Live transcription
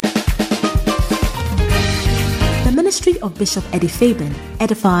ministry of Bishop Eddie Fabian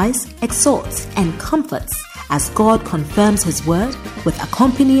edifies, exhorts, and comforts as God confirms His word with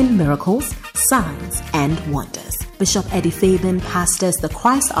accompanying miracles, signs, and wonders. Bishop Eddie Fabian pastors the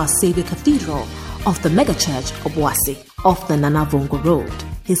Christ Our Savior Cathedral of the megachurch Obuasi off the Nanavongo Road.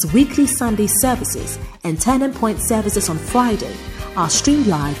 His weekly Sunday services and Turning Point services on Friday are streamed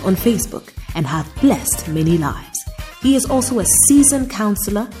live on Facebook and have blessed many lives. He is also a seasoned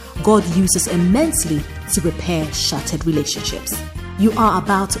counselor God uses immensely to repair shattered relationships. You are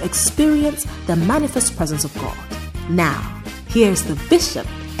about to experience the manifest presence of God. Now, here's the Bishop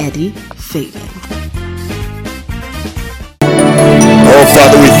Eddie Fabian. Oh,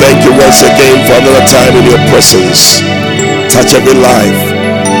 Father, we thank you once again for another time in your presence. Touch every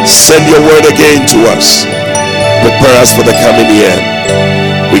life. Send your word again to us. Prepare us for the coming year.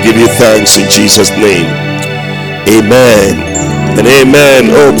 We give you thanks in Jesus' name. Amen and amen.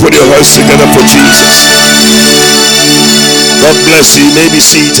 Oh, put your hands together for Jesus. God bless you. You may be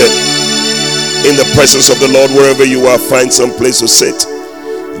seated in the presence of the Lord wherever you are. Find some place to sit.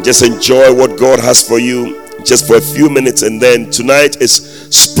 Just enjoy what God has for you just for a few minutes, and then tonight is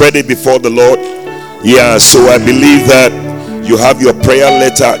spread it before the Lord. Yeah, so I believe that you have your prayer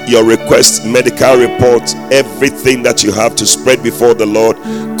letter, your request, medical reports, everything that you have to spread before the Lord,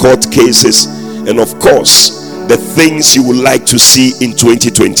 court cases, and of course the things you would like to see in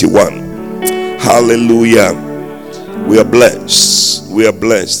 2021. Hallelujah. We are blessed. We are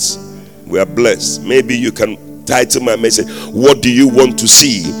blessed. We are blessed. Maybe you can title my message, what do you want to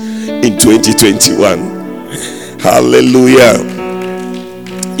see in 2021? Hallelujah.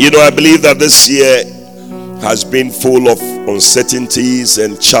 You know, I believe that this year has been full of uncertainties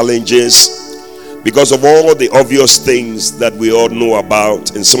and challenges because of all the obvious things that we all know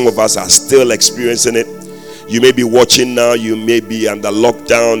about, and some of us are still experiencing it. You may be watching now, you may be under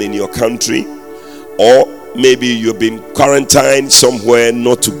lockdown in your country, or maybe you've been quarantined somewhere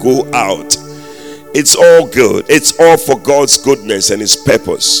not to go out. It's all good. It's all for God's goodness and His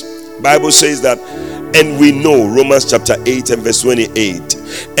purpose. Bible says that, and we know, Romans chapter 8 and verse 28,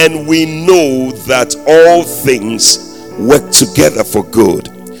 and we know that all things work together for good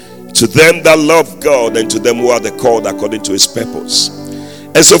to them that love God and to them who are the called according to His purpose.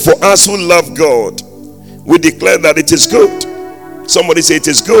 And so for us who love God, we declare that it is good. Somebody say it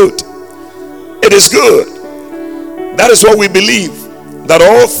is good. It is good. That is what we believe, that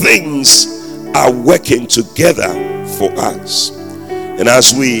all things are working together for us. And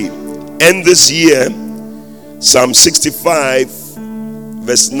as we end this year, Psalm 65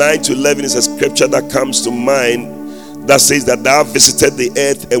 verse 9 to 11 is a scripture that comes to mind that says that thou visited the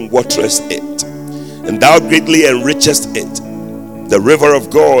earth and waterest it, and thou greatly enrichest it. The river of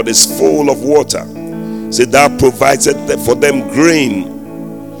God is full of water. Say, thou provided for them grain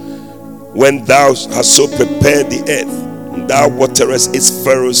when thou hast so prepared the earth, and thou waterest its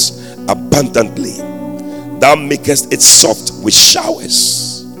furrows abundantly. Thou makest it soft with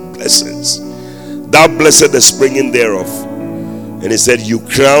showers. Blessings. Thou blessed the springing thereof. And he said, you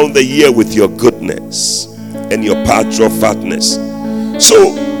crown the year with your goodness and your path of fatness.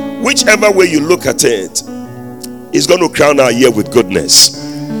 So whichever way you look at it, He's going to crown our year with goodness.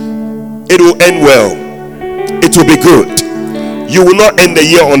 It will end well. It will be good. You will not end the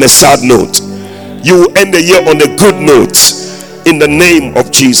year on a sad note. You will end the year on a good note in the name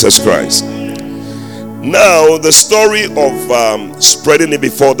of Jesus Christ. Now, the story of spreading it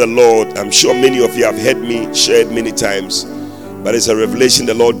before the Lord, I'm sure many of you have heard me share it many times, but it's a revelation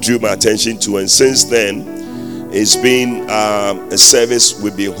the Lord drew my attention to, and since then it's been a service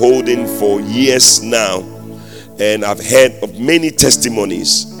we've been holding for years now, and I've heard of many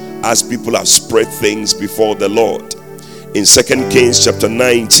testimonies as people have spread things before the Lord. In 2 Kings chapter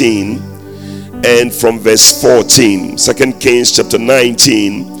 19 and from verse 14, 2 Kings chapter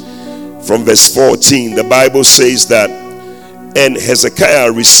 19 from verse 14, the Bible says that, and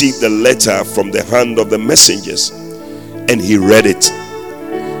Hezekiah received the letter from the hand of the messengers, and he read it.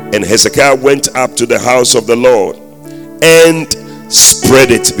 And Hezekiah went up to the house of the Lord and spread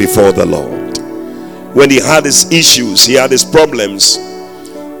it before the Lord. When he had his issues, he had his problems,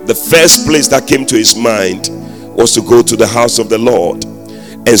 the first place that came to his mind was to go to the house of the Lord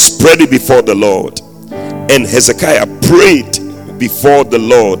and spread it before the Lord. And Hezekiah prayed before the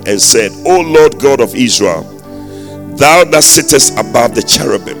Lord and said, O Lord God of Israel, thou that sittest above the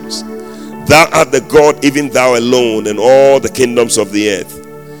cherubims, thou art the God, even thou alone, and all the kingdoms of the earth,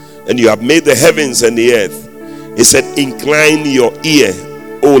 and you have made the heavens and the earth. He said, incline your ear,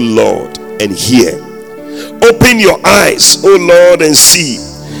 O Lord, and hear. Open your eyes, O Lord, and see,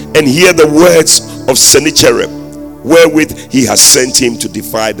 and hear the words of Sennacherib, wherewith he has sent him to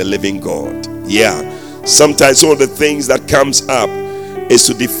defy the living God. Yeah. Sometimes some of the things that comes up is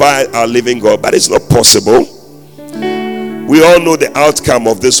to defy our living God, but it's not possible. We all know the outcome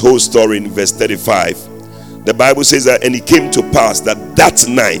of this whole story in verse 35. The Bible says that, and it came to pass that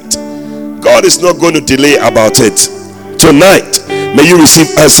night, God is not going to delay about it. Tonight, may you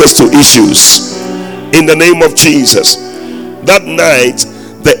receive answers to issues in the name of Jesus. That night,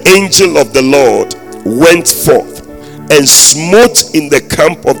 the angel of the Lord went forth and smote in the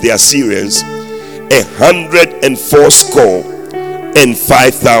camp of the Assyrians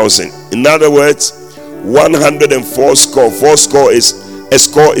 184,500. In other words, 104 score. 4 score is, a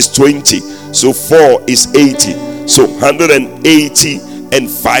score is 20, so 4 is 80, so 180 and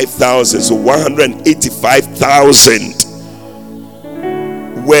 5,000, so 185,000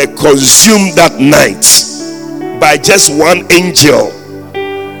 were consumed that night by just one angel.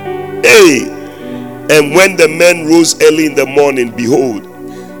 Hey, and when the men rose early in the morning, behold,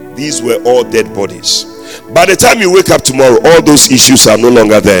 these were all dead bodies. By the time you wake up tomorrow, all those issues are no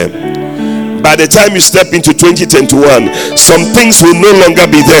longer there. By the time you step into 2021, some things will no longer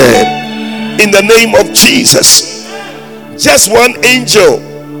be there. In the name of Jesus. Just one angel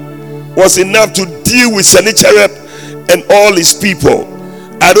was enough to deal with Sennacherib and all his people.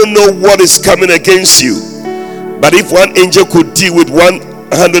 I don't know what is coming against you, but if one angel could deal with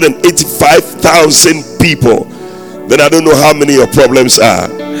 185,000 people, then I don't know how many your problems are.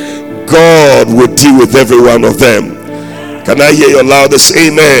 God will deal with every one of them. Can I hear your loudest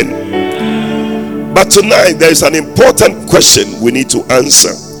amen? But tonight there is an important question we need to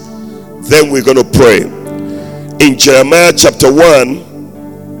answer. Then we're going to pray. In Jeremiah chapter 1,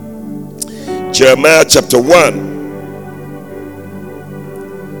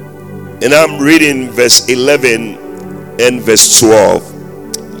 and I'm reading verse 11 and verse 12.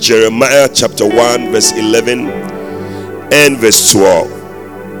 Jeremiah chapter 1 verse 11 and verse 12.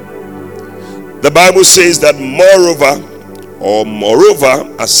 The Bible says that moreover,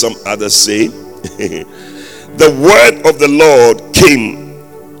 as some others say, the word of the Lord came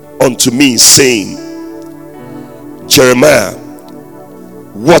unto me, saying, Jeremiah,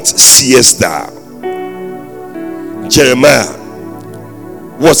 what seest thou? Jeremiah,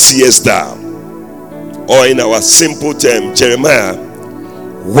 what seest thou? Or in our simple term, Jeremiah,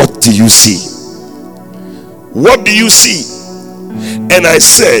 what do you see? What do you see? And I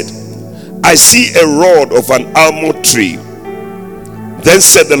said, I see a rod of an almond tree. Then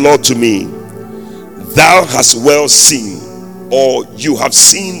said the Lord to me, thou hast well seen, or you have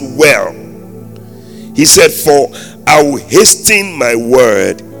seen well. He said, for I will hasten my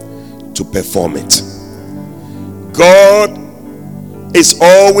word to perform it. God is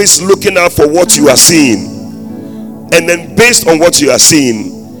always looking out for what you are seeing, and then based on what you are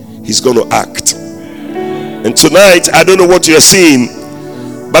seeing, he's going to act. And tonight, I don't know what you are seeing,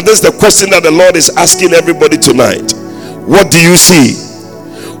 but that's the question that the Lord is asking everybody tonight. What do you see?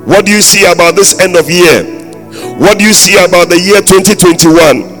 What do you see about this end of year? What do you see about the year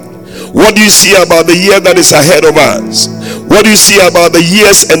 2021? What do you see about the year that is ahead of us? What do you see about the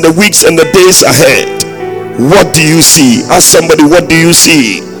years and the weeks and the days ahead? What do you see? Ask somebody, what do you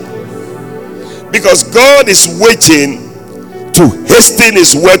see? Because God is waiting to hasten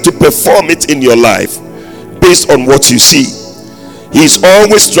his word to perform it in your life based on what you see. He's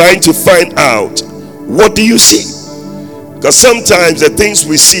always trying to find out, what do you see? Because sometimes the things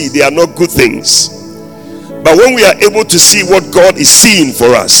we see, they are not good things. But when we are able to see what God is seeing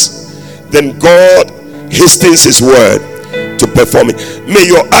for us, then God hastens his word to perform it. May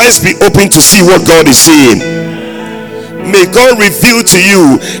your eyes be open to see what God is seeing. May God reveal to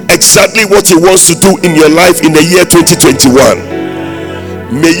you exactly what he wants to do in your life in the year 2021.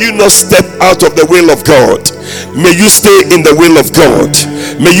 May you not step out of the will of God. May you stay in the will of God.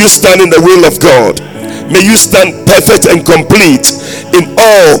 May you stand in the will of God. May you stand perfect and complete in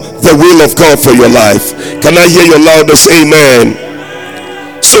all the will of God for your life. Can I hear your loudest amen?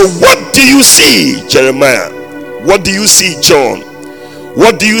 So what do you see, Jeremiah? What do you see, John?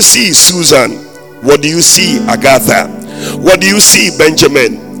 What do you see, Susan? What do you see, Agatha? What do you see,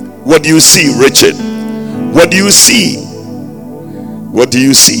 Benjamin? What do you see, Richard? What do you see? What do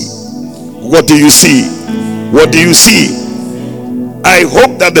you see? What do you see? What do you see? I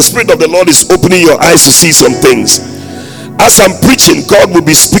hope that the Spirit of the Lord is opening your eyes to see some things. As I'm preaching, God will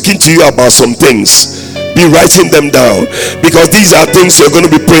be speaking to you about some things. Be writing them down, because these are things you're going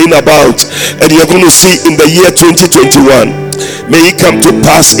to be praying about and you're going to see in the year 2021. May it come to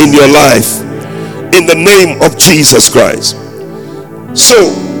pass in your life in the name of Jesus Christ.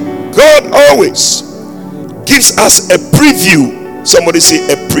 So God always gives us a preview. Somebody say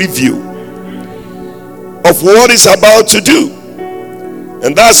a preview of what is about to do.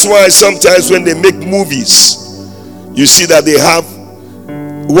 And that's why sometimes when they make movies, you see that they have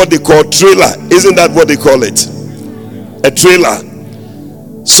what they call trailer. Isn't that what they call it? A trailer.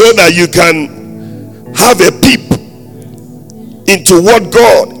 So that you can have a peep into what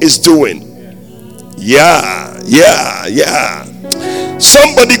God is doing. Yeah.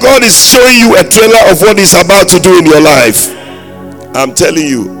 Somebody, God is showing you a trailer of what He's about to do in your life. I'm telling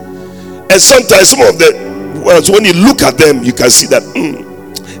you. And sometimes some of the words, when you look at them, you can see that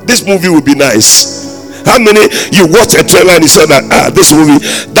this movie will be nice. How many you watch a trailer and you saw that this movie,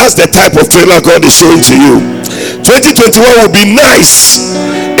 that's the type of trailer God is showing to you. 2021 will be nice.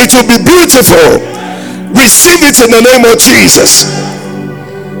 It will be beautiful. Receive it in the name of Jesus.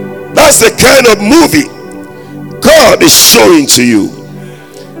 That's the kind of movie God is showing to you.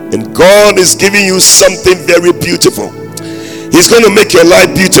 And God is giving you something very beautiful. He's going to make your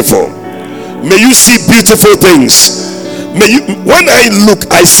life beautiful. May you see beautiful things. When I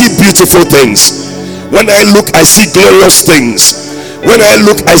look, I see beautiful things. When I look, I see glorious things. When I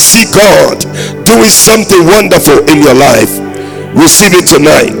look, I see God doing something wonderful in your life. Receive it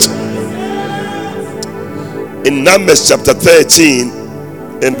tonight. In Numbers chapter 13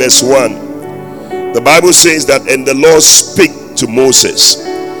 and verse 1, the Bible says that, and the Lord spake to Moses,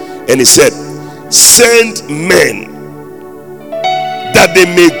 and he said, send men that they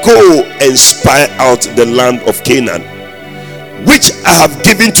may go and spy out the land of Canaan, which I have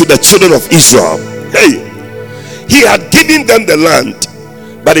given to the children of Israel. Hey, he had given them the land,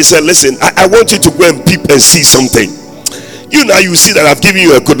 but he said, listen, I want you to go and peep and see something. You see that I've given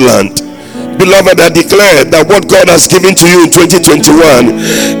you a good land. Beloved, I declare that what God has given to you in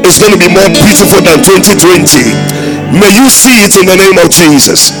 2021 is going to be more beautiful than 2020. May you see it in the name of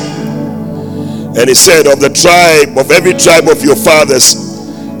Jesus. And he said, of every tribe of your fathers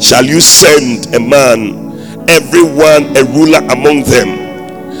shall you send a man, everyone a ruler among them.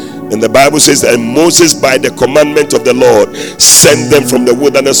 And the Bible says that Moses, by the commandment of the Lord, sent them from the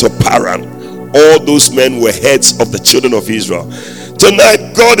wilderness of Paran. All those men were heads of the children of Israel.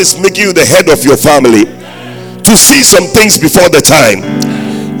 Tonight, God is making you the head of your family to see some things before the time.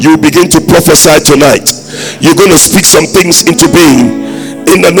 You begin to prophesy tonight. You're going to speak some things into being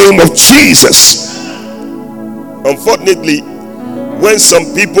in the name of Jesus. Unfortunately, when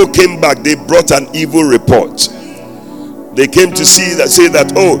some people came back, they brought an evil report. They came to say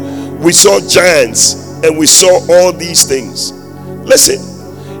that, oh, we saw giants and we saw all these things. Listen,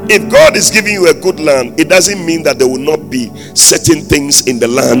 if God is giving you a good land, it doesn't mean that there will not be certain things in the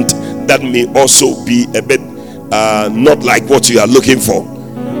land that may also be a bit not like what you are looking for.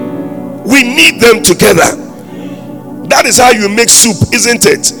 We need them together. That is how you make soup, isn't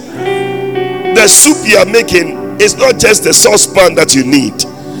it? The soup you are making is not just the saucepan that you need,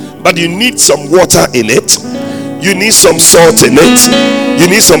 but you need some water in it. You need some salt in it. You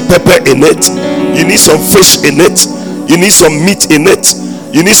need some pepper in it. You need some fish in it. You need some meat in it.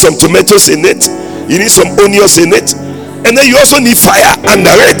 You need some tomatoes in it. You need some onions in it. And then you also need fire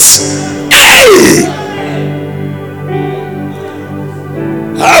under it. Hey!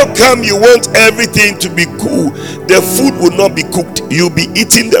 How come you want everything to be cool? The food will not be cooked. You'll be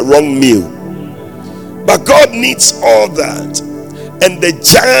eating the wrong meal. But God needs all that. And the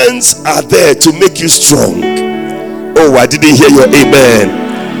giants are there to make you strong. Oh, I didn't hear your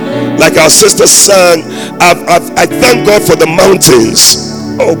amen. Like our sister sang, I thank God for the mountains.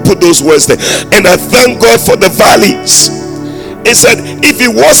 Oh, put those words there. And I thank God for the valleys. He said, if it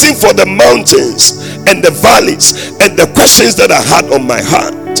wasn't for the mountains and the valleys and the questions that I had on my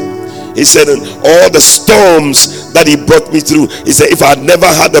heart, he said, and all the storms that he brought me through, he said, if I had never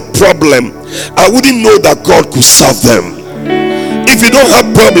had a problem, I wouldn't know that God could solve them. If you don't have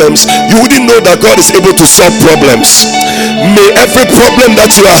problems, you wouldn't know that God is able to solve problems. May every problem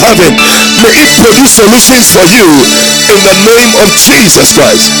that you are having, may it produce solutions for you in the name of Jesus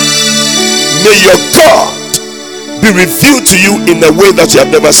Christ. May your God be revealed to you in a way that you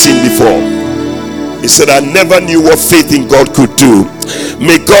have never seen before. He said, I never knew what faith in God could do.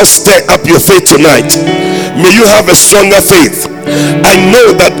 May God stir up your faith tonight. May you have a stronger faith. I know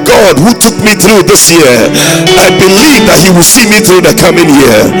that God who took me through this year, I believe that he will see me through the coming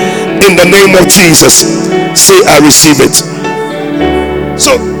year. In the name of Jesus, say I receive it.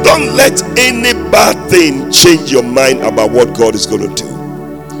 So don't let any bad thing change your mind about what God is going to do,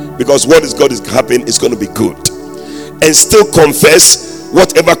 because what is God is happening is going to be good. And still confess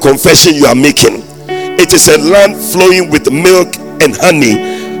whatever confession you are making. It is a land flowing with milk and honey.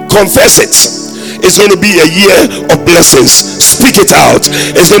 Confess it. It's going to be a year of blessings. Speak it out.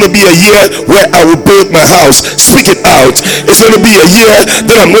 It's going to be a year where I will build my house. Speak it out. It's going to be a year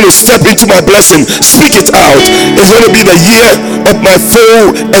that I'm going to step into my blessing. Speak it out. It's going to be the year of my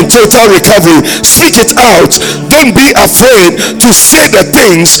full and total recovery. Speak it out. Don't be afraid to say the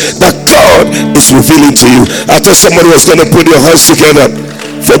things that God is revealing to you. I thought somebody was going to put your hands together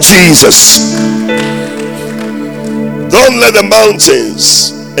for Jesus. Don't let the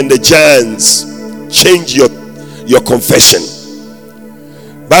mountains and the giants change your confession.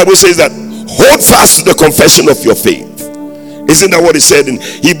 Bible says that hold fast to the confession of your faith. Isn't that what it said in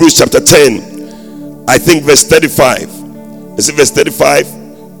Hebrews chapter 10? I think verse 35. Is it verse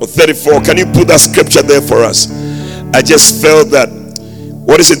 35 or 34? Can you put that scripture there for us? I just felt that,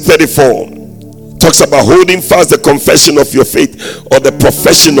 what is it, 34? Talks about holding fast the confession of your faith, or the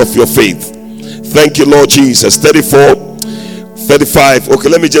profession of your faith. Thank you, Lord Jesus. 34, 35. Okay,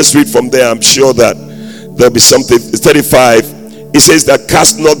 let me just read from there. I'm sure that there'll be something. 35. It says that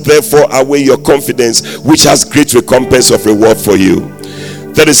cast not therefore away your confidence, which has great recompense of reward for you.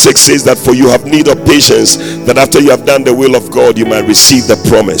 36 says that for you have need of patience, that after you have done the will of God, you might receive the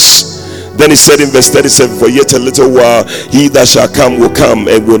promise. Then he said in verse 37, for yet a little while he that shall come will come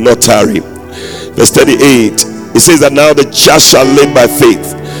and will not tarry. Verse 38, it says that now the just shall live by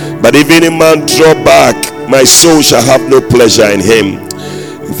faith. But if any man draw back, my soul shall have no pleasure in him.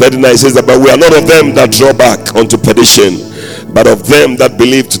 39 says that, but we are not of them that draw back unto perdition, but of them that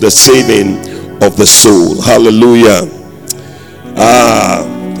believe to the saving of the soul. Hallelujah.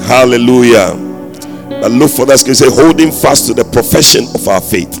 Hallelujah. But look for that scripture, holding fast to the profession of our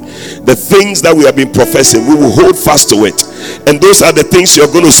faith. The things that we have been professing, we will hold fast to it. And those are the things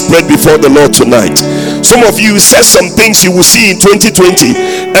you're going to spread before the Lord tonight. Some of you said some things you will see in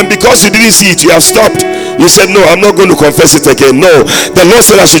 2020, and because you didn't see it, you have stopped. You said, no, I'm not going to confess it again. No, the Lord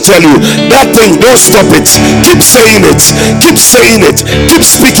said I should tell you that thing, don't stop it. Keep saying it. Keep saying it. Keep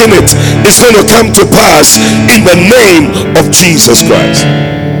speaking it. It's going to come to pass in the name of Jesus Christ.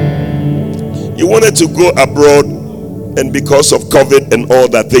 You wanted to go abroad, and because of COVID and all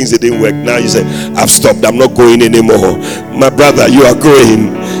that, things it didn't work. Now you say, I've stopped, I'm not going anymore. My brother, you are going.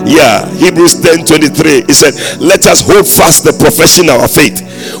 Yeah, Hebrews 10:23, it said, let us hold fast the profession of our faith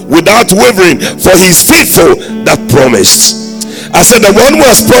without wavering, for he is faithful that promised. I said, the one who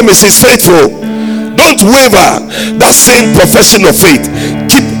has promised is faithful. Don't waver that same profession of faith.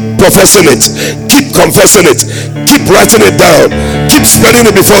 Keep professing it. Keep confessing it. Keep writing it down. Keep spreading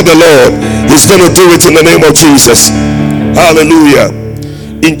it before the Lord. He's going to do it in the name of Jesus. Hallelujah.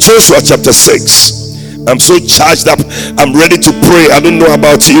 In Joshua chapter 6, I'm so charged up. I'm ready to pray. I don't know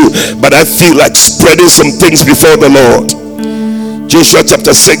about you, but I feel like spreading some things before the Lord. Joshua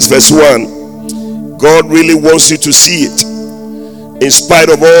chapter 6 verse 1. God really wants you to see it. In spite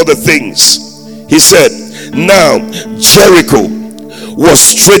of all the things, he said, now Jericho was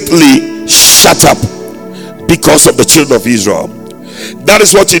straightly shut up because of the children of Israel. That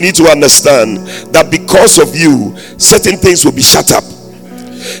is what you need to understand, that because of you, certain things will be shut up.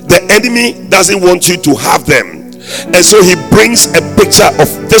 The enemy doesn't want you to have them, and so he brings a picture of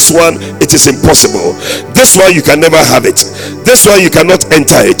this one, it is impossible. This one you can never have it. This one you cannot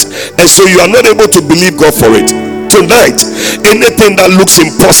enter it, and so you are not able to believe God for it. Tonight, anything that looks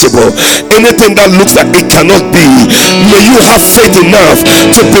impossible, anything that looks like it cannot be, may you have faith enough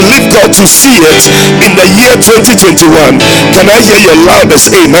to believe God to see it in the year 2021. Can I hear your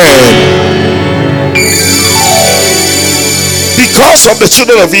loudest amen? Because of the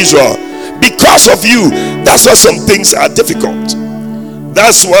children of Israel, because of you, that's why some things are difficult.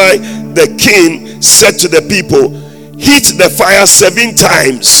 That's why the king said to the people, heat the fire 7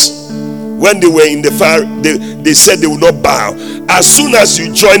 times. When they were in the fire, they said they will not bow. As soon as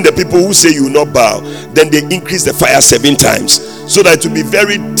you join the people who say you will not bow, then they increase the fire 7 times, so that it will be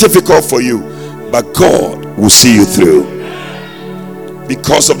very difficult for you, but God will see you through.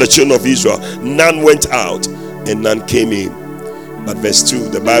 Because of the children of Israel, none went out and none came in. But verse 2,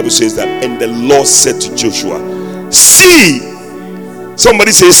 the Bible says that, and the Lord said to Joshua, see.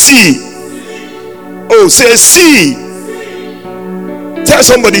 Somebody say see. Oh, say see. Tell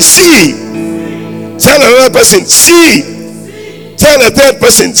somebody see. Tell another person see. Tell a third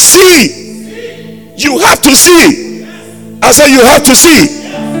person see. You have to see. I said you have to see.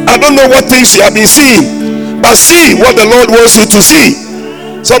 I don't know what things you have been seeing, but see what the Lord wants you to see.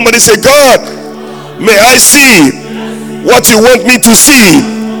 Somebody say, God, may I see what you want me to see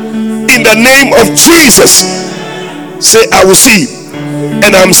in the name of Jesus. Say, I will see,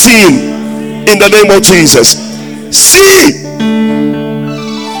 and I'm seeing in the name of Jesus. See.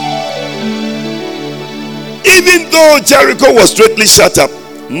 Even though Jericho was straightly shut up,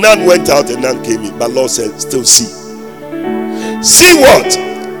 None went out and none came in. But Lord said, still see. See what?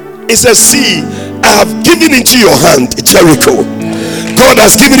 It says, see, I have given into your hand Jericho. God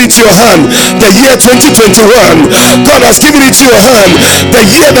has given into your hand the year 2021. God has given into your hand the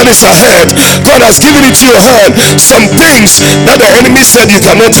year that is ahead. God has given into your hand some things that the enemy said you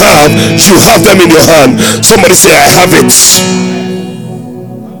cannot have. You have them in your hand. Somebody say, I have it.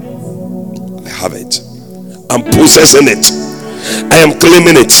 I have it. I'm possessing it. I am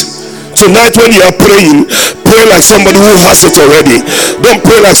claiming it. Tonight when you are praying, pray like somebody who has it already. Don't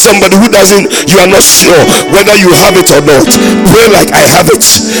pray like somebody who doesn't, you are not sure whether you have it or not. Pray like I have it.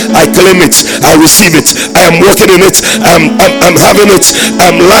 I claim it. I receive it. I am walking in it. I'm having it.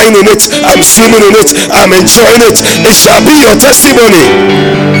 I'm lying in it. I'm swimming in it. I'm enjoying it. It shall be your testimony.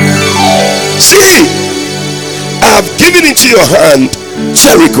 See, I have given into your hand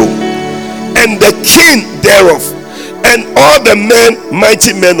Jericho and the king thereof, and all the men,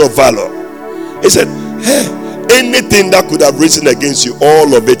 mighty men of valor. He said, hey, anything that could have risen against you,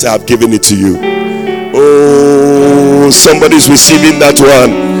 all of it I have given it to you. Oh, somebody's receiving that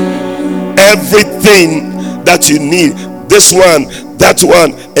one. Everything that you need, this one, that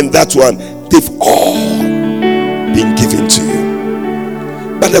one, and that one, they've all been given to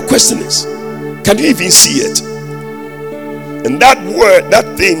you. But the question is, can you even see it? And that word,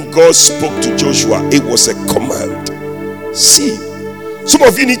 that thing God spoke to Joshua, it was a command. See, some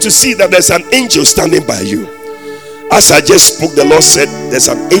of you need to see that there's an angel standing by you. As I just spoke, the Lord said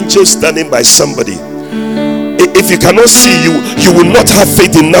there's an angel standing by somebody. If you cannot see, you will not have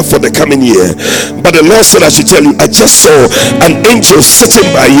faith enough for the coming year. But the Lord said I should tell you, I just saw an angel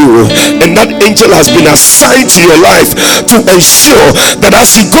sitting by you, and that angel has been assigned to your life to ensure that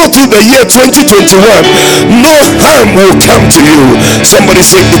as you go through the year 2021, no harm will come to you. Somebody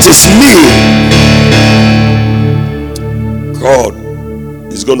say, it is me. God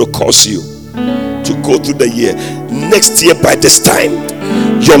is going to cause you to go through the year. Next year by this time,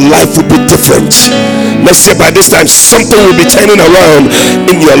 your life will be different. Next year by this time, something will be turning around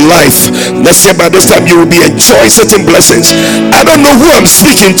in your life. Next year by this time, you will be enjoying certain blessings. I don't know who I'm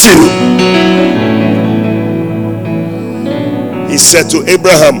speaking to. He said to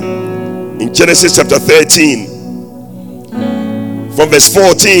Abraham in Genesis chapter 13, from verse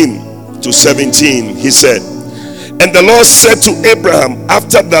 14 to 17, he said, and the Lord said to Abraham,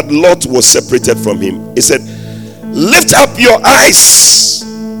 after that Lot was separated from him, he said, lift up your eyes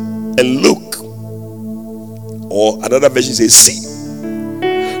and look. Or another version says, see.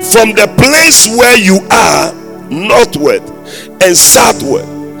 From the place where you are, northward and southward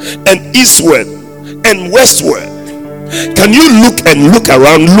and eastward and westward. Can you look and look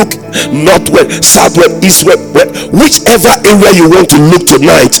around? Look northward, southward, eastward, whichever area you want to look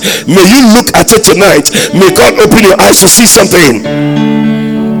tonight. May you look at it tonight. May God open your eyes to see something.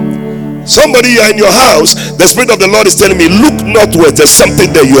 Somebody, you are in your house, the Spirit of the Lord is telling me, look northward, there's something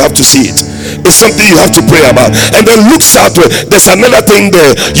there, you have to see it. It's something you have to pray about. And then look southward, there's another thing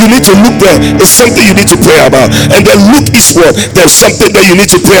there, you need to look there, it's something you need to pray about. And then look eastward, there's something there you need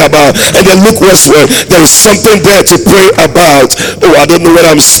to pray about. And then look westward, there's something there to pray about. Oh, I don't know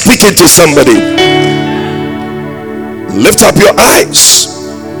whether I'm speaking to somebody. Lift up your eyes,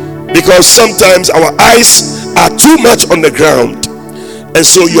 because sometimes our eyes are too much on the ground. And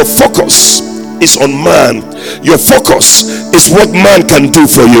so your focus is on man. Your focus is what man can do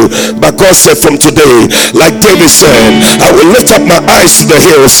for you. But God said, from today, like David said, I will lift up my eyes to the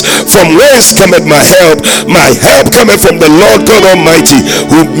hills. From whence cometh my help? My help cometh from the Lord God Almighty,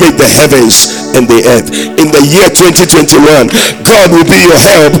 who made the heavens and the earth. In the year 2021, God will be your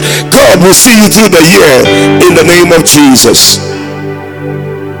help. God will see you through the year in the name of Jesus.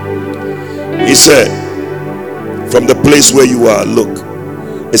 He said, from the place where you are, look.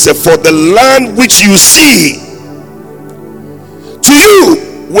 He said, for the land which you see, to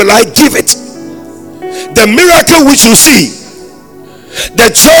you will I give it. The miracle which you see, the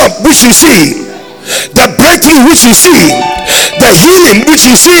job which you see, the breakthrough which you see, the healing which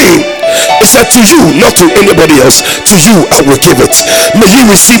you see, it said to you, not to anybody else. To you I will give it. May you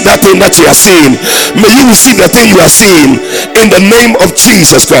receive that thing that you are seeing. May you receive the thing you are seeing in the name of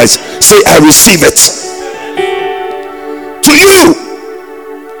Jesus Christ. Say, I receive it. To you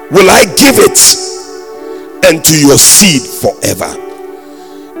will I give it, and to your seed forever.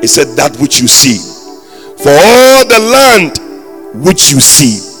 He said, that which you see, for all the land which you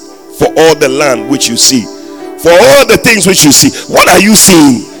see, for all the land which you see, for all the things which you see. What are you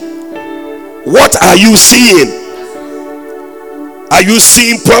seeing? What are you seeing? Are you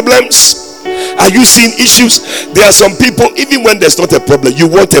seeing problems? Are you seeing issues? There are some people, even when there's not a problem, you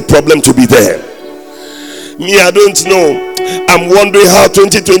want a problem to be there. Me, I don't know. I'm wondering how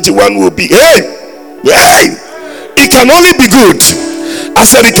 2021 will be. Hey, it can only be good. I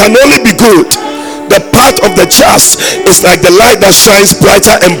said it can only be good. The path of the just is like the light that shines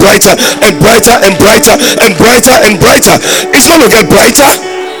brighter and brighter and brighter and brighter and brighter and brighter. It's going to get brighter,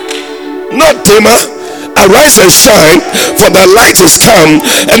 not dimmer. Arise and shine, for the light is come,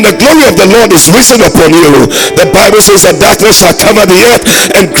 and the glory of the Lord is risen upon you. The Bible says that darkness shall cover the earth,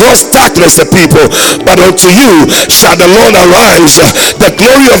 and gross darkness the people. But unto you shall the Lord arise. The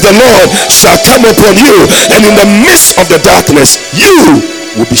glory of the Lord shall come upon you, and in the midst of the darkness you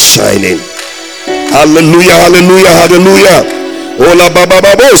will be shining. Hallelujah, hallelujah, hallelujah. Ola baba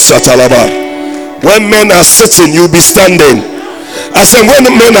babo satalaba. When men are sitting, you'll be standing. I said, when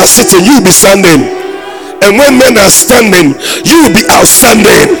men are sitting, you'll be standing. And when men are standing, you will be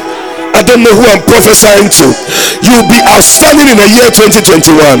outstanding. I don't know who I'm prophesying to. You will be outstanding in the year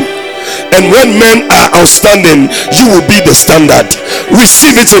 2021. And when men are outstanding, you will be the standard.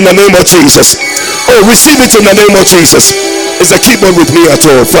 Receive it in the name of Jesus. Oh, receive it in the name of Jesus. Is the keyboard with me at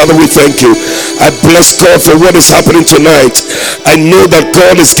all? Father, we thank you. I bless God for what is happening tonight. I know that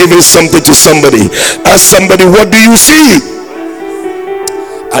God is giving something to somebody. Ask somebody, what do you see?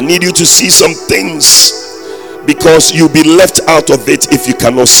 I need you to see some things, because you'll be left out of it if you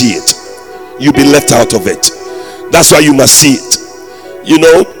cannot see it. You'll be left out of it. That's why you must see it. You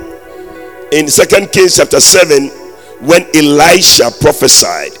know, in 2 Kings chapter 7, when Elisha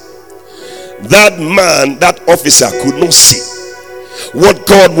prophesied, that man, that officer, could not see what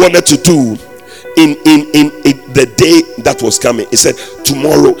God wanted to do in the day that was coming. He said,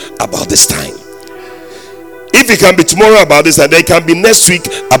 tomorrow about this time. If it can be tomorrow about this time, then it can be next week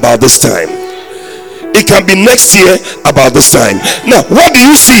about this time. It can be next year about this time. Now, what do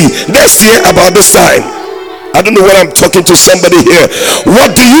you see next year about this time? I don't know what I'm talking to somebody here.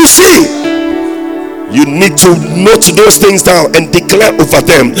 What do you see? You need to note those things down and declare over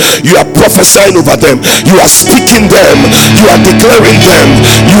them. You are prophesying over them. You are speaking them. You are declaring them.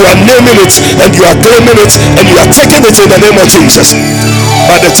 You are naming it and you are claiming it and you are taking it in the name of Jesus.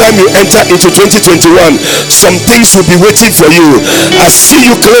 By the time you enter into 2021, some things will be waiting for you. I see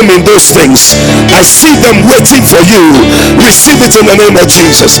you claiming those things. I see them waiting for you. Receive it in the name of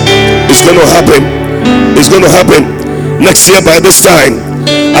Jesus. It's going to happen. It's going to happen next year by this time.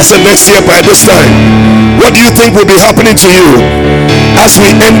 I said next year by this time. What do you think will be happening to you as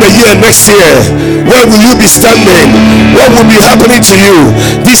we end the year next year? Where will you be standing? What will be happening to you?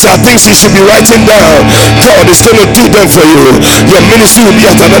 These are things you should be writing down. God is going to do them for you. Your ministry will be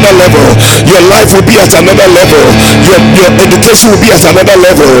at another level. Your life will be at another level. Your education will be at another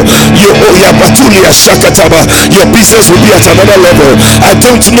level. Your business will be at another level. I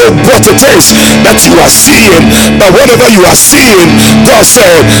don't know what it is that you are seeing, but whatever you are seeing, God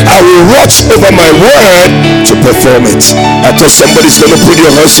said, I will watch over my word to perform it. I thought somebody's going to put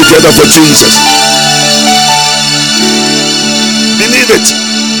your hands together for Jesus. Believe it.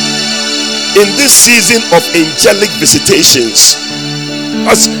 In this season of angelic visitations,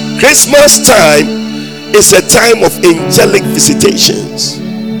 as Christmas time is a time of angelic visitations.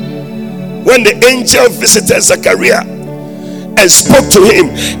 When the angel visited Zechariah and spoke to him,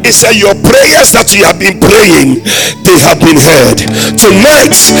 he said, your prayers that you have been praying, they have been heard.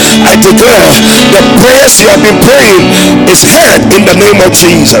 Tonight I declare the prayers you have been praying is heard in the name of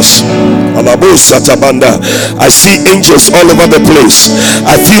Jesus. I see angels all over the place.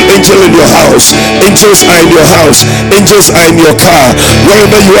 I feel angels in your house. Angels are in your house. Angels are in your car.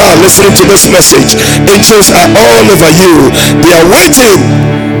 Wherever you are listening to this message, angels are all over you. They are waiting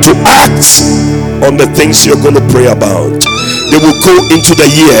to act on the things you're going to pray about. They will go into the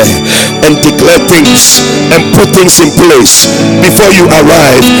year and declare things and put things in place before you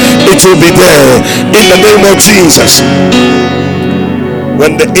arrive. It will be there in the name of Jesus.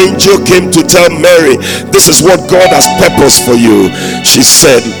 When the angel came to tell Mary, this is what God has purposed for you, she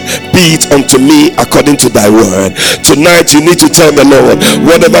said, be it unto me according to thy word. Tonight you need to tell the Lord,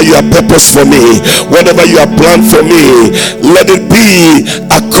 whatever you have purposed for me, whatever you have planned for me, let it be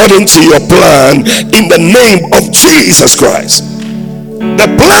according to your plan in the name of Jesus Christ. The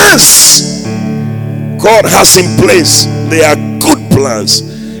plans God has in place, they are good plans.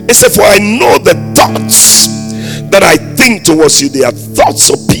 He said, for I know the thoughts that I think towards you, they are thoughts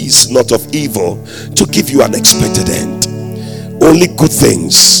of peace, not of evil, to give you an expected end. Only good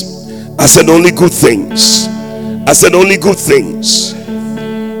things. I said only good things. I said only good things.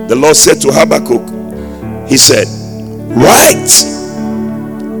 The Lord said to Habakkuk, he said, write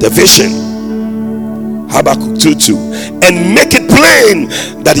the vision, Habakkuk 2:2, and make it plain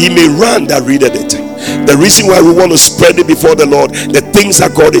that he may run that readeth it. The reason why we want to spread it before the Lord, the things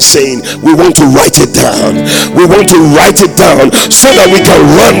that God is saying, we want to write it down. We want to write it down so that we can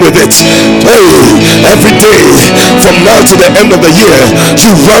run with it. Hey, every day from now to the end of the year,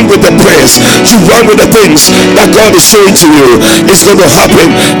 you run with the prayers, you run with the things that God is showing to you. It's going to happen,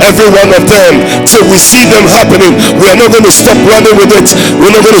 every one of them, till we see them happening. We are not going to stop running with it.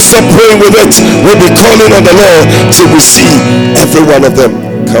 We're not going to stop praying with it. We'll be calling on the Lord till we see every one of them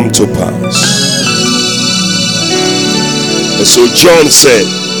come to pass. And so John said,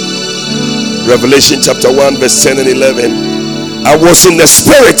 Revelation chapter 1 verse 10 and 11, I was in the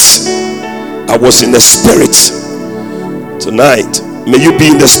spirit. I was in the spirit. Tonight, may you be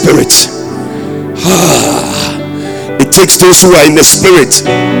in the spirit. It takes those who are in the spirit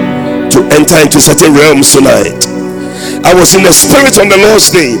to enter into certain realms tonight. I was in the spirit on the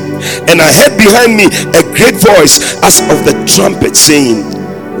Lord's day, and I heard behind me a great voice as of the trumpet saying,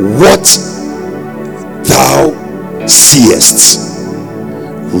 what thou seest,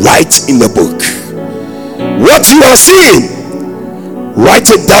 write in the book. What you are seeing, write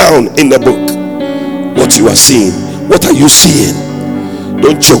it down in the book. What you are seeing, what are you seeing?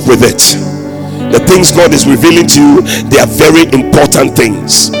 Don't joke with it. The things God is revealing to you, they are very important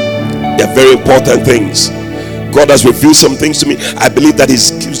things. They are very important things. God has revealed some things to me. I believe that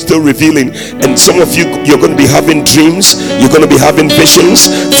He's still revealing. And some of you, you're going to be having dreams. You're going to be having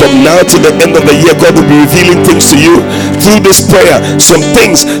visions. From now to the end of the year, God will be revealing things to you through this prayer. Some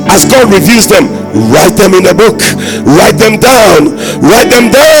things, as God reveals them, write them in a book. Write them down. Write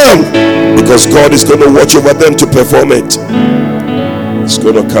them down. Because God is going to watch over them to perform it. It's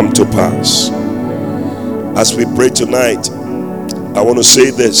going to come to pass. As we pray tonight, I want to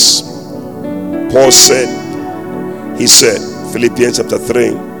say this. Paul said, he said, Philippians chapter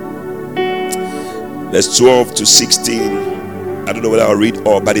 3 verse 12 to 16, I don't know whether I'll read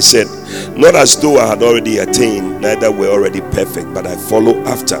all, but he said, not as though I had already attained, neither were already perfect, but I follow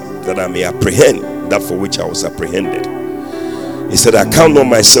after, that I may apprehend that for which I was apprehended. He said, I count not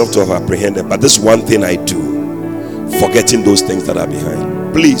myself to have apprehended, but this one thing I do, forgetting those things that are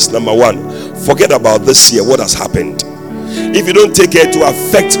behind. Please, number one, forget about this year, what has happened. If you don't take care to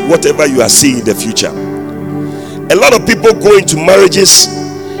affect whatever you are seeing in the future. A lot of people go into marriages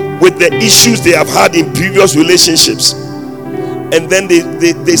with the issues they have had in previous relationships, and then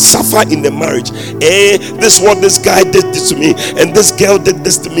they suffer in the marriage. This is what this guy did this to me, and this girl did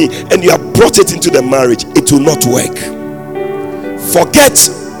this to me, and you have brought it into the marriage. It will not work. Forget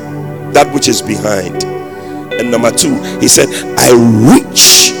that which is behind. And number two, he said, I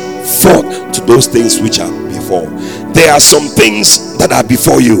reach forth to those things which are before. There are some things that are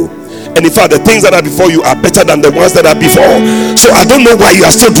before you, and in fact the things that are before you are better than the ones that are before. So I don't know why you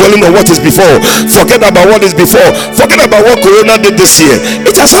are still dwelling on what is before. Forget about what is before. Forget about what Corona did this year.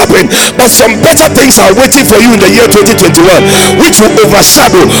 It has happened, but some better things are waiting for you in the year 2021, which will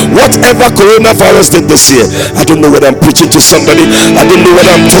overshadow whatever coronavirus did this year. I don't know whether I'm preaching to somebody, I don't know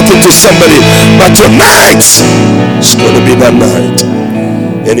whether I'm talking to somebody, but tonight it's going to be that night.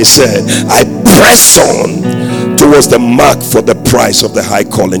 And he said, I press on towards the mark for the prize of the high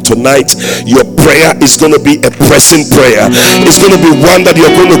calling. Tonight your prayer is going to be a pressing prayer. It's going to be one that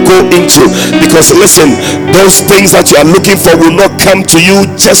you're going to go into, because listen, those things that you are looking for will not come to you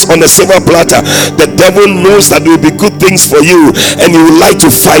just on a silver platter. The devil knows that there will be good things for you, and he would like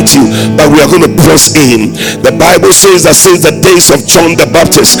to fight you, but we are going to press in. The Bible says that since the days of John the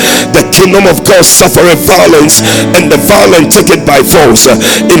Baptist, the kingdom of God suffered violence, and the violent take it by force.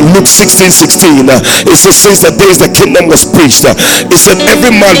 In Luke 16:16, it says, since the days the kingdom was preached, it said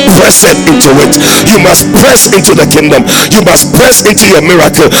every man presseth into it. You must press into the kingdom. You must press into your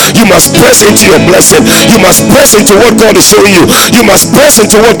miracle. You must press into your blessing. You must press into what God is showing you. You must press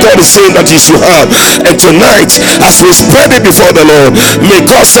into what God is saying that you should have. And tonight, as we spread it before the Lord, may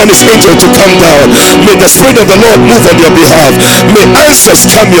God send his angel to come down. May the Spirit of the Lord move on your behalf. May answers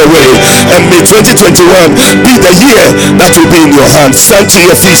come your way, and may 2021 be the year that will be in your hand. Stand to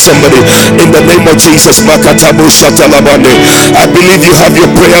your feet, somebody, in the name of Jesus. I believe you have your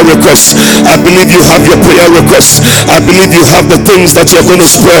prayer requests. I believe you have your prayer requests. I believe you have the things that you're going to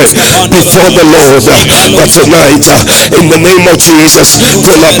spread before the Lord. But tonight, in the name of Jesus,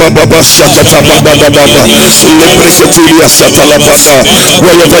 wherever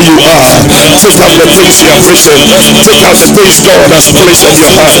you are, take out the things you have written. Take out the things God has placed on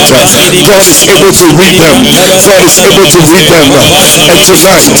your heart. God is able to read them. God is able to read them. And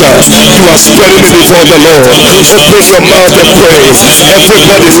tonight, you are spreading it before the Lord. Open your mouth and pray.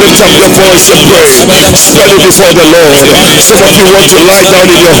 Everybody lift up your voice and pray. Spread it before the Lord. Some of you want to lie down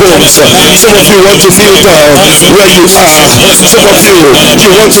in your homes. Some of you want to kneel down where you are. Some of you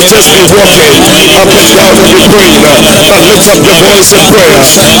want to just be walking up and down and be praying. But lift up your voice and prayer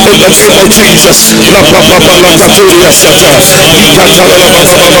in the name of Jesus.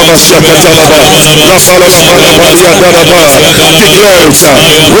 Declare it,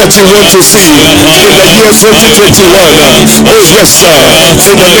 what you want to see in the year 2021. Oh yes, sir.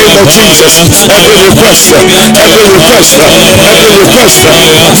 In the name of Jesus. Every request, take it known to God.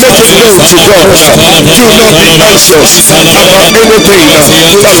 Do not be anxious about anything,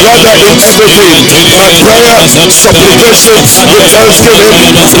 but rather in everything, by prayer, supplication, with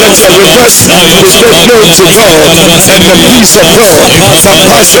thanksgiving, let your request be made known to God, and the peace of God that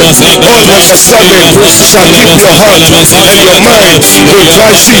passeth all understanding shall keep your heart and your mind in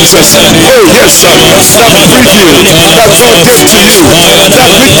Christ Jesus. Oh yes, sir. That preview that God gave to you, that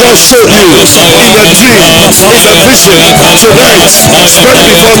which God showed you in a dream, in a vision, tonight, spread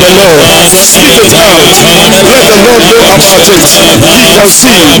before the Lord. Speak it out. Let the Lord know about it. He can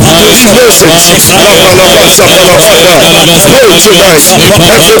see. He knows it. Pray tonight.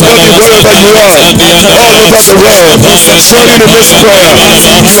 Everybody, wherever you are, all over the world, joining in this prayer. You are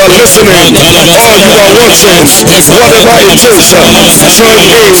listening, or you are watching, whatever it is, join in on Facebook, on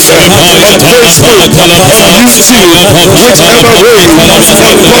YouTube, whichever way,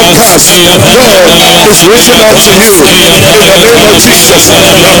 on podcast. God is reaching out to you in the name of Jesus.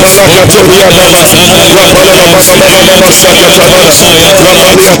 Pray tonight. Every one of them, as you place them before the Lord, God is going to answer.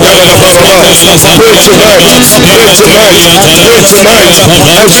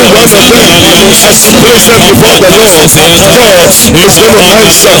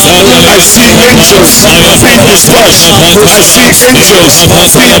 I see angels being dispatched. I see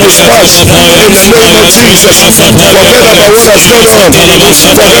angels being dispatched in the name of Jesus. Forget about what has gone on.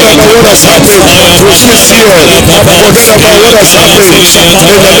 Forget about what has happened this year. Forget about what has happened in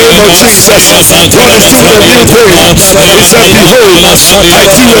the name of Jesus. God is doing a new thing. He said, behold, I do a new thing. I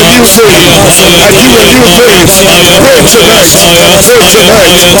do a new thing. Pray tonight. Pray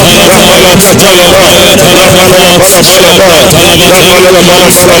the land on which you are going is a land where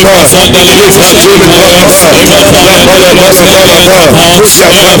we spend your honey. Believe it tonight. Receive it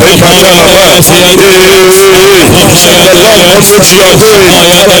tonight. Let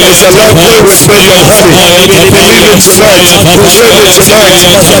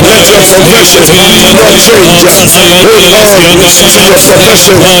your confession not change. Hold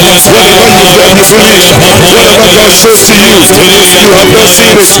on to your confession. Whatever you believe, whatever God shows to you, you have not seen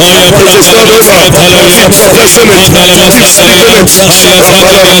it. It is not over. Keep confessing it.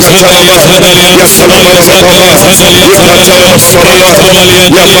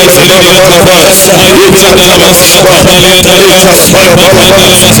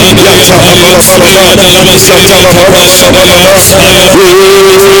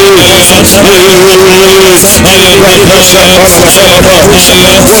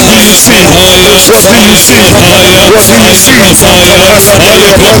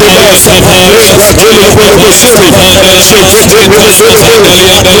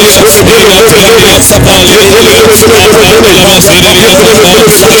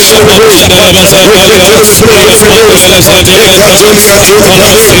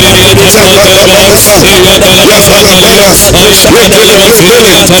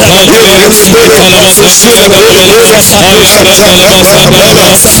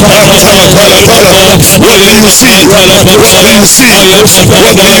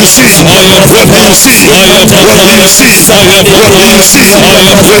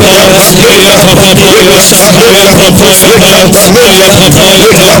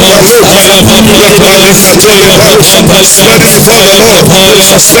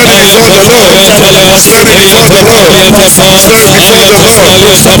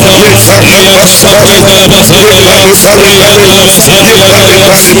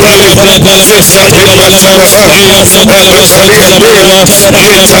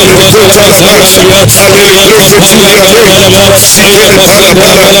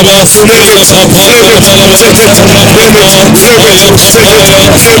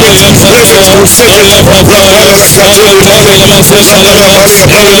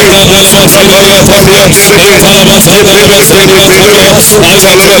 speaking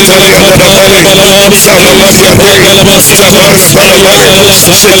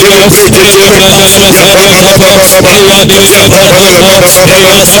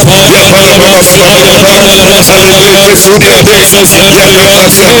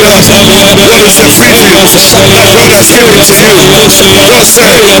it. blood? What is the freedom that God has given to you? God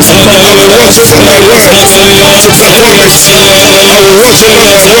said, I will watch over my word to perform it. I will watch over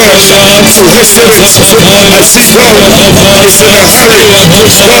my word to hasten it. I see God is in a hurry.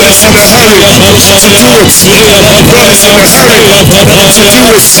 God is in a hurry to do it. God is in a hurry to do it.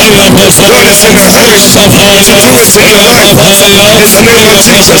 God is in a hurry to do it in your life. In the name of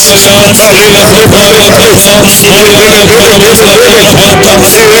Jesus. What is it? What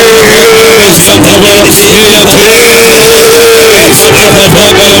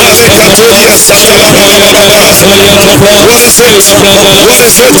is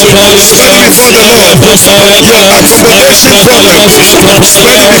it? Spread it before the Lord. Your accommodation problem.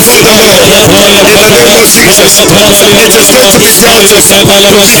 Spread it before the Lord. In the name of Jesus. It is going to be dealt with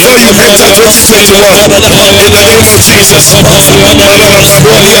before you enter 2021. In the name of Jesus. Your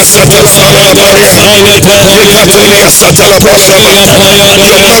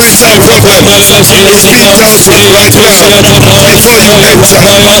marital problem is being dealt with right now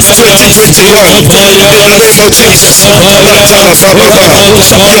before you enter 2021. In the name of Jesus. Your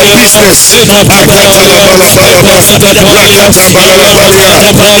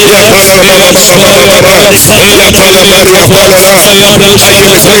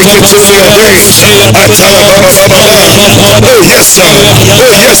business. Oh yes sir.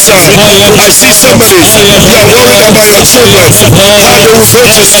 Oh yes sir. I see somebody. You are worried about your children. How they will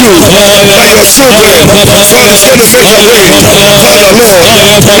go to school. But your children, God is going to make a way. Father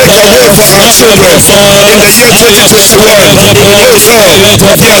Lord, make a way for our children in the year 2021. Oh God,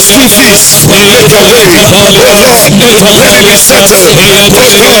 their school fees, make a way. Oh Lord, let it be settled. Oh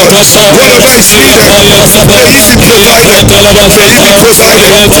God, whatever is needed, may it be provided. May it be provided. May it be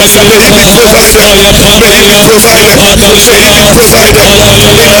provided. May it be provided. May it be provided. In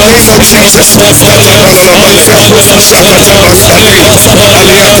the name of Jesus. We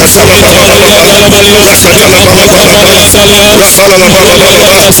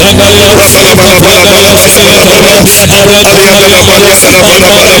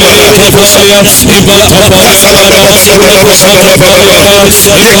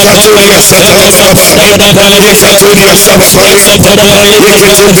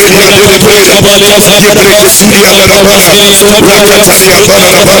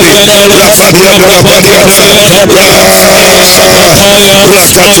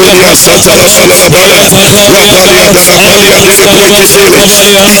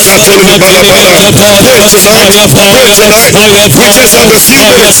just have a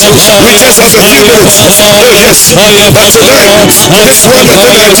few minutes. We just have a few minutes. Oh yes. But tonight, this one that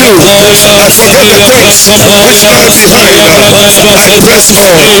I do, I forgot the text. Which lie behind? I press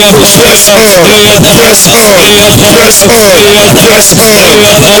on, press on, press on, press on, press on. In your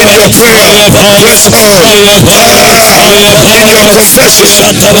prayer, press on. In your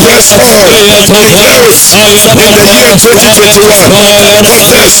confession, press on. Declare it in the year 2021.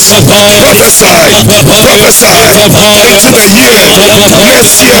 Confess, prophesy, prophesy into the year.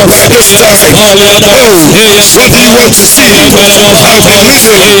 Next year by this time. Oh, what do you want to see? I'll be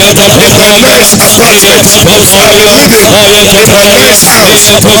living in my nice apartment. I'll be living in my nice house.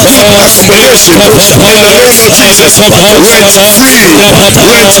 Good accommodation. In the name of Jesus. Rent free.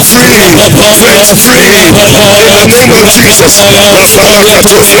 Rent free. Rent free. In the name of Jesus. Little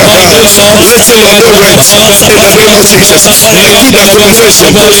or no rent. In the name of Jesus. A good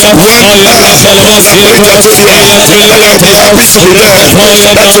accommodation. One and I'll be happy to be there.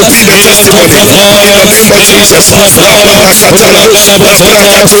 That will be the testimony. In the name of Jesus. A good job. A good job.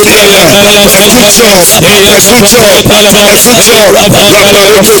 A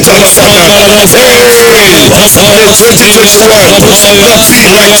good job. In 2021, not be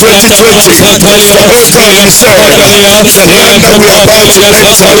like 2020. Oh God, you said the land that we are about to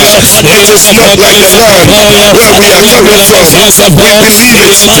enter, it is not like the land where we are coming from. We believe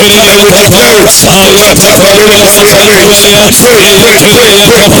it and we declare it.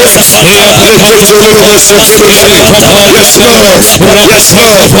 Yes Lord, yes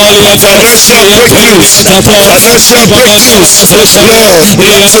Lord. Financial breakthroughs, financial breakthroughs, Lord, to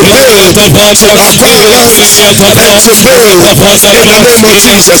build, to acquire land and to build in the name of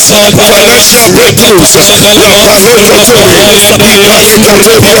Jesus. Financial breakthroughs. In the name of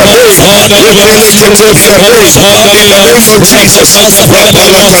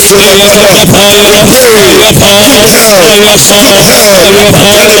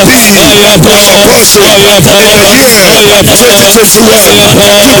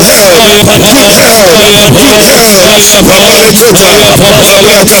Jesus.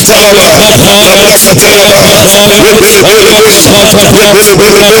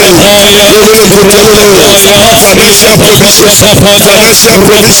 Financial provision. Financial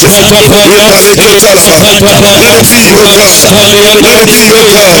provision. Let it be, oh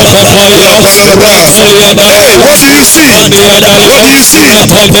God. Let it be, oh God. Hey, what do you see? What do you see? I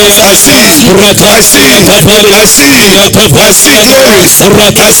see glory. I see glory.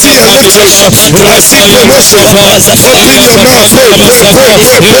 I see elevation. I see promotion. Open your mouth.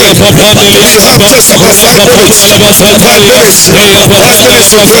 Pray. You have just about 5 minutes. 5 minutes. 5 minutes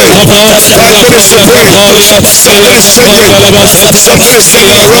to pray. 5 minutes to pray. Somebody's changing. Somebody's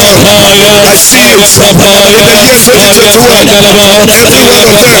turning around. I see it. In the year 2021, every one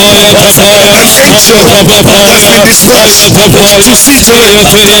of them, an angel has been dispatched to see to it.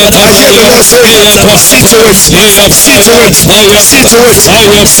 I hear the Lord say, see to it. See to it. See to it. See to it.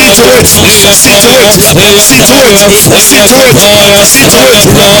 See to it. See to it. See to it. See to it.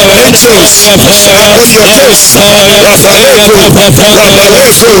 Angels are on your case.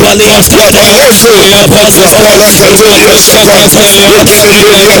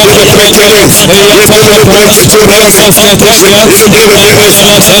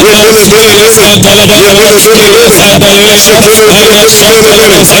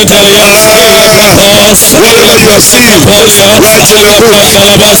 Whatever you are seeing, write in the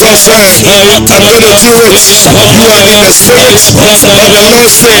book. God said, I'm going to do it. You are in the spirit, but the Lord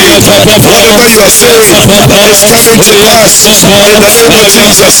said, whatever you are saying is coming to pass in the name of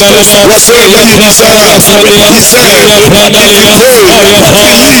Jesus. Whatsoever you desire, He said, if you pray,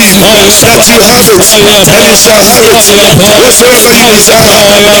 believe that you have it, and you shall have it. Whatsoever you desire,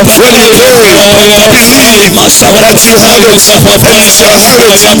 when you pray, believe that you have it, and you shall have it.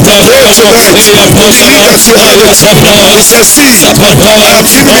 Pray tonight, believe that you have it. He says, see, I have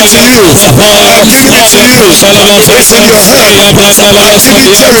given it to you. I have given it to you. It's in your hand. I have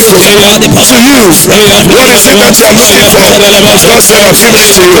given Jericho to you. What is it that you are looking for? God said, I've given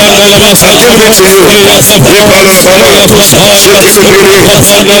it to you. I've given it to you. Every man is pressing. Every man is pressing. What is your vision for the year? What is the vision God is showing you? What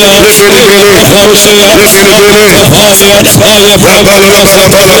is it that God is showing you? What is the will of God? What is the plan of God?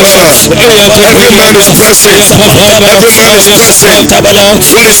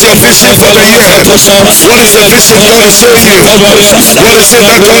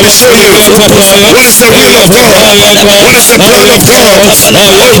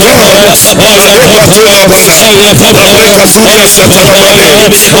 Oh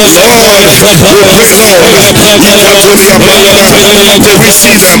God, Lord, we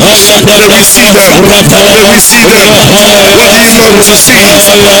see them. We see them. We see them. What do you long to see? What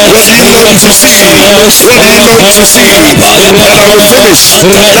do you long to see? What do you long to see?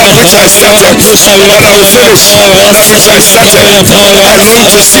 That I will finish that which I started. That I will finish that which I started. I long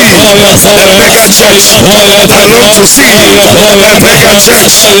to see the mega church. I long to see the mega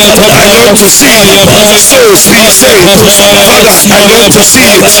church. I long to see souls being saved. Father, I long to see.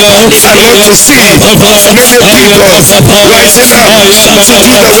 I long to see many people rising up to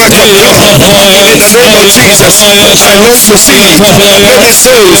do the work of God. In the name of Jesus, I long to see many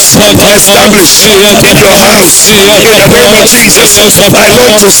souls established in your house. In the name of Jesus, I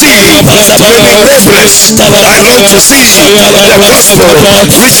long to see many reverends. I long to see the gospel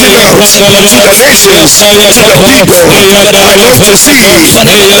reaching out to the nations, to the people. I long to see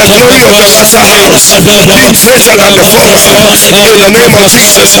the glory of the latter house being greater than the former. In the name of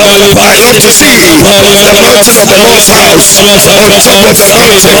Jesus, I long to see the mountain of the Lord's house on top of the mountain.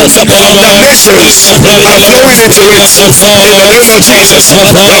 The nations are flowing into it.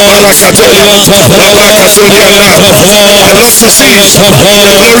 In the name of Jesus, I love to see the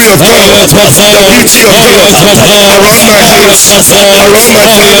glory of God, the beauty of God around my house, around my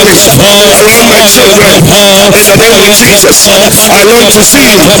family, around my children. In the name of Jesus, I long to see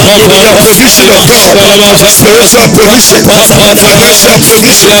the provision of God, spiritual provision, financial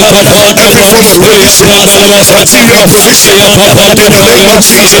provision, every form of provision, material provision. In the name of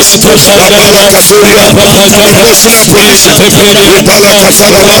Jesus, emotional provision.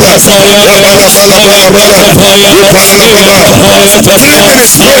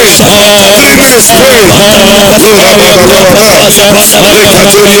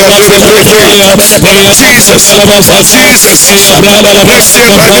 Jesus, let's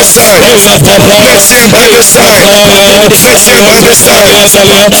hear by this side. Let's hear by this side. Let's hear by this side.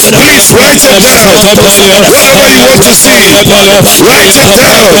 Please write it down. Whatever you want to see, write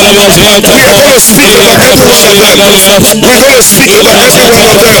down. We are going to speak over every one of them. We're going to speak over every one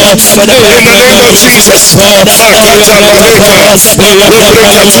of them. In the name of Jesus. Oh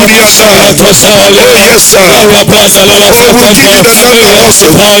yes, sir. We are putting the number. Oh, yes, sir. Oh, we'll give you the number also.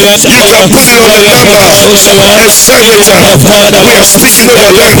 You can put it on the number and send it. We are speaking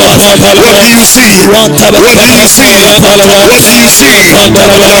over them. What do you see? What do you see? What do you see?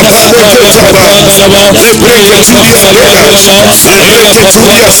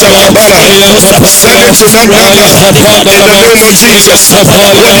 Send it to that number in the name of Jesus. What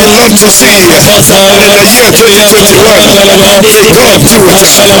you love to see in the year 2021, may God do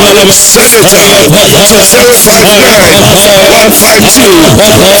it. Send it to 059 152 4522 059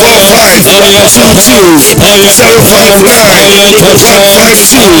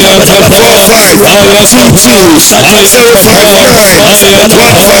 152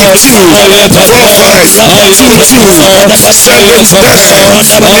 4522 Send it down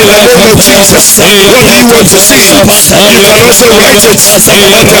in the name of Jesus. What do you want to see? You can also write it on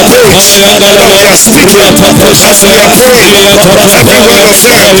the page that we are speaking as we are praying. Every one of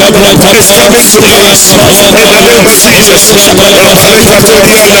them is coming to pass in the name of Jesus.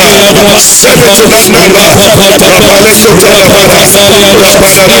 Send it to that number.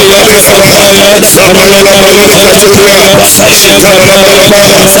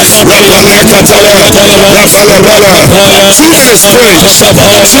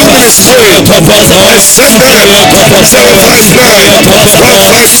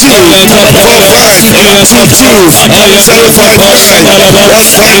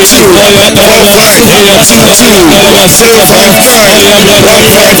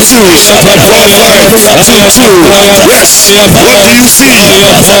 Yes, what do you see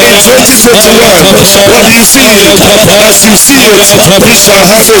in 2021? What do you see? As you see it, you shall have it.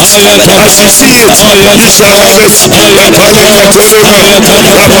 As you see it, you shall have it.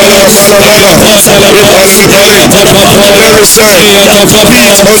 Mary said, be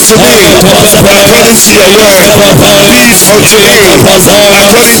it unto me according to your word. Be it unto me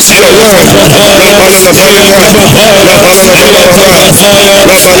according to your word.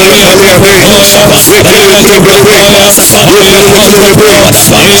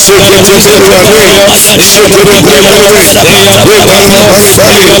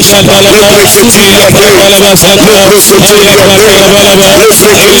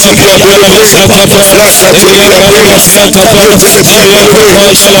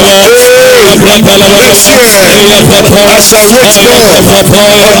 As I wait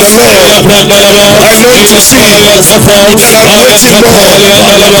more on the Lord, I know to see that I'm waiting more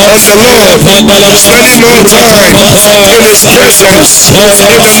on the Lord, spending more time in His presence in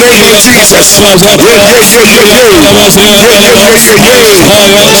the name of Jesus. Yes, Lord. Yes, Lord. Yes, Lord.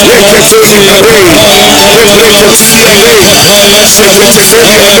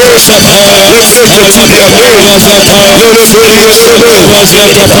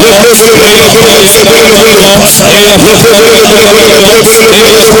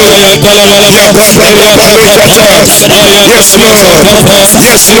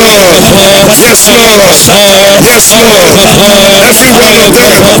 Yes, Lord. Every one of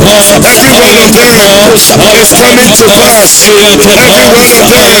them is coming to pass. Every one of them is coming to pass. In the name of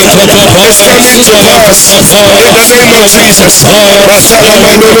Jesus. Yes, Lord. Yes, Lord. Yes,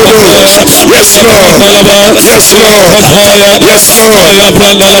 Lord.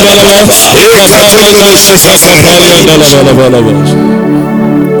 Yes, Lord.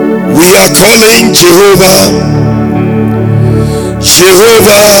 We are calling Jehovah.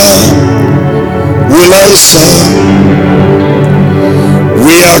 Jehovah will answer.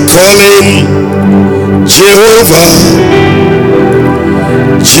 We are calling Jehovah.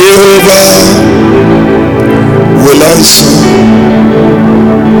 Jehovah will answer.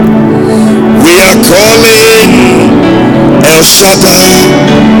 We are calling El Shaddai.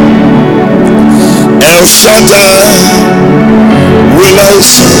 El Shaddai will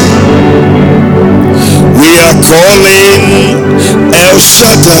answer. We are calling El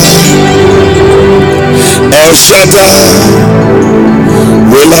Shaddai. El Shaddai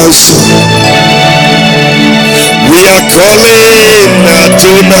will answer. We are calling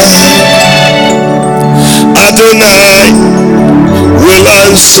Adonai. Adonai will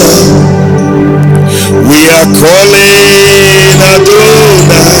answer. We are calling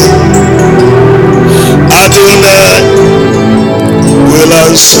Adonai. Adonai will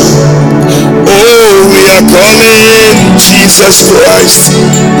answer. Oh, we are calling Jesus Christ.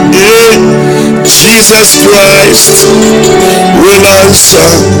 Jesus Christ will answer.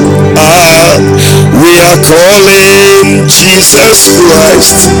 We are calling Jesus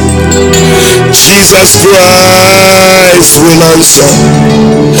Christ. Jesus Christ will answer.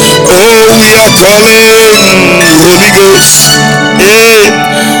 Oh, we are calling Holy Ghost. Hey,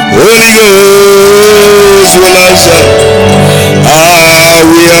 Holy Ghost will answer.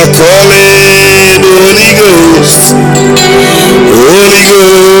 We are calling Holy Ghost. Holy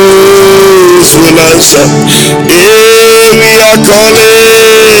Ghost will answer. Hey, we are calling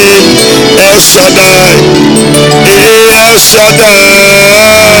El Shaddai. Hey, El Shaddai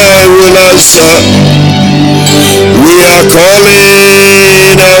will answer. We are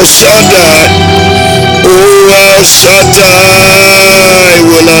calling El Shaddai. Oh, El Shaddai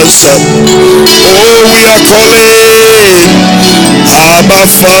will answer. Oh, we are calling Abba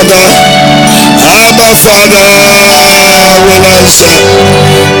Father. Abba Father will answer.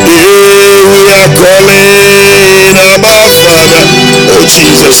 Yeah, we are calling Abba Father. Oh,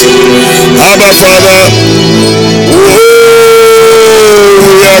 Jesus. Abba Father. Oh,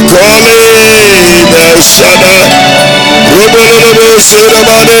 we are calling El Shaddai. Robololobo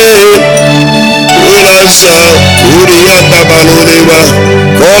Sedabade will answer. Uriyanda Baloleba.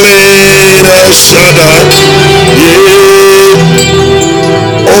 Calling El Shaddai. Yeah.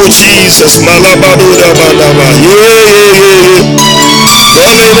 Oh, Jesus. Malabaduda Badaba. Yeah.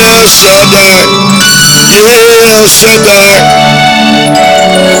 Calling El Shaddai. Yeah, El Shaddai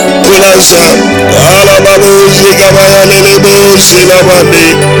will answer. Alabalu Zigabaya Lelebo Silabande.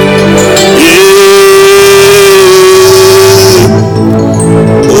 Yeah.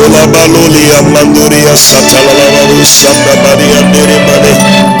 Ola Balolia Manduria Satalalabu Sandabadi and Derimane.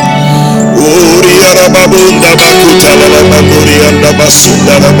 Uriara Babunda Bakutala Manduria and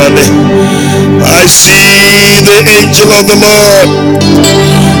Basunda. I see the angel of the Lord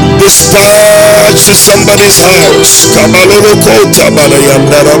dispatch to somebody's house. Kabalolo Kota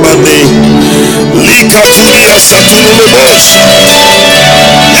Balayandaramande. Likaturia Satulubos.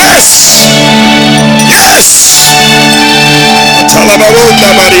 Yes! Yes! Talabarunda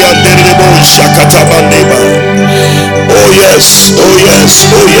Marianderebo Shakatabandeba. Oh yes, oh yes,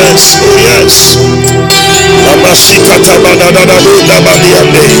 oh yes, oh yes. Amashikatabadadadabunda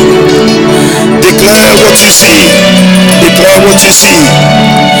Baliande. Declare what you see. Declare what you see.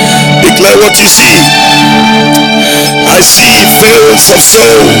 Declare what you see. I see fields of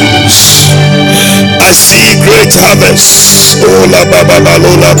souls. I see great harvests. Oh la baba la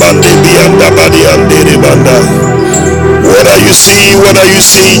lola bandi bianda badi andi banda. What are you seeing? What are you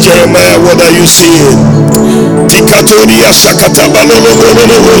seeing, Jeremiah? What are you seeing? Tikatoria shakataba lolo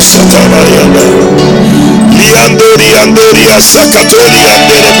lolo satarayana. Liandoria sakatoria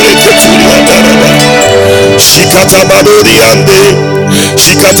andere breketuria daraba. Shikatabadori ande.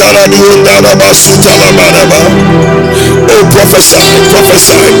 Shikatara diundana basutala maraba. Oh, prophesy,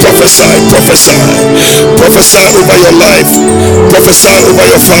 prophesy, prophesy, prophesy. Prophesy over your life. Prophesy over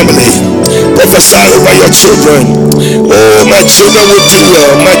your family. Prophesy over your children. Oh, my children will do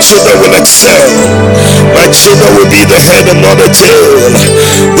well. My children will excel. My children will be the head and not the tail.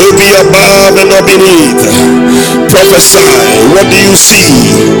 They'll be above and not beneath. Prophesy. What do you see?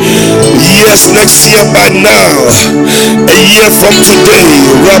 Yes, next year by now, a year from today,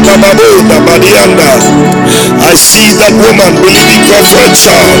 I see that woman believing God for a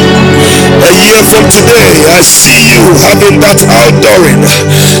child. A year from today, I see you having that outdooring,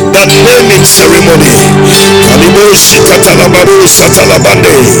 that naming ceremony.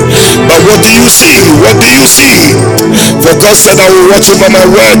 But what do you see? What do you see? For God said, I will watch over my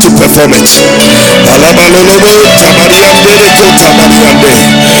word to perform it.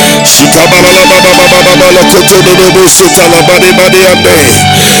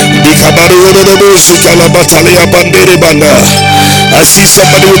 I see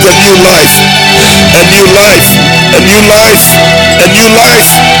somebody with a new life, a new life, a new life, a new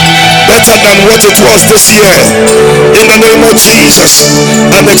life, better than what it was this year. In the name of Jesus,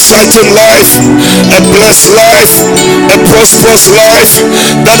 an exciting life, a blessed life, a prosperous life.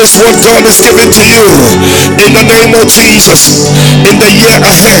 That is what God is giving to you. In the name of Jesus, in the year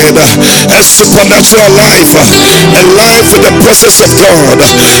ahead, a supernatural life, a life with the presence of God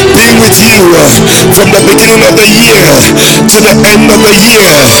being with you from the beginning of the year to the end of the year.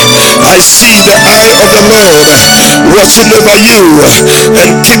 I see the eye of the Lord watching over you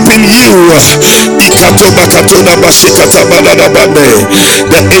and keeping you. The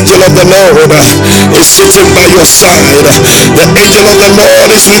angel of the Lord is sitting by your side. The angel of the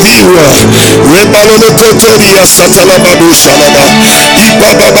Lord is with you.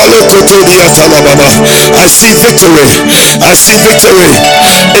 I see victory. I see victory.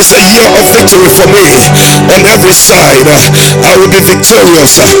 It's a year of victory for me on every side. I will be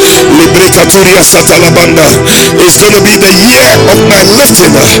victorious. It's going to be the year of my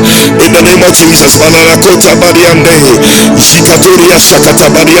lifting in the name of Jesus.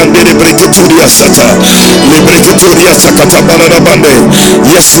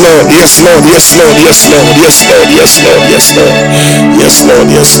 Yes, Lord, yes, Lord, yes, Lord, yes, Lord, yes, Lord, yes, Lord, yes, Lord, yes, Lord,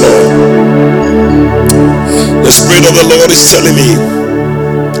 yes, Lord. The Spirit of the Lord is telling me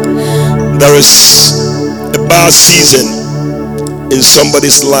there is a bad season in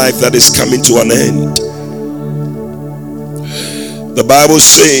somebody's life that is coming to an end. The Bible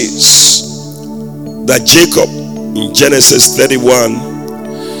says that Jacob in Genesis 31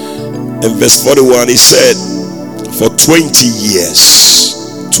 and verse 41, he said, for 20 years,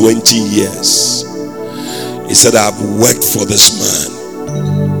 he said, I have worked for this man.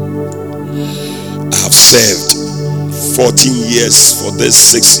 I have served 14 years for this,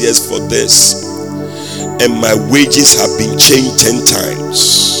 6 years for this, and my wages have been changed 10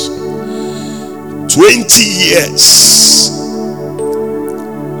 times. 20 years.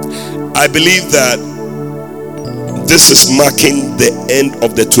 I believe that this is marking the end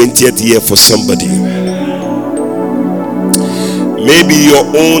of the 20th year for somebody. Maybe your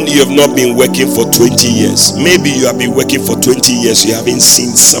own, you have not been working for 20 years. Maybe you have been working for 20 years, you haven't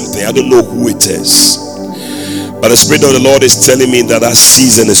seen something. I don't know who it is, but the Spirit of the Lord is telling me that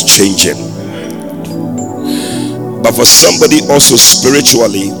season is changing. But for somebody also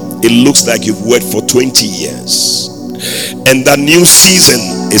spiritually, it looks like you've worked for 20 years and that new season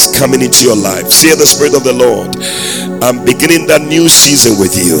is coming into your life. Say the Spirit of the Lord, I'm beginning that new season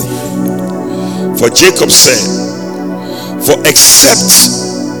with you. For Jacob said, for except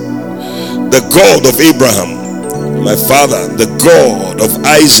the God of Abraham, my father, the God of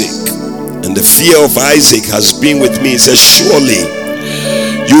Isaac, and the fear of Isaac has been with me, he says, surely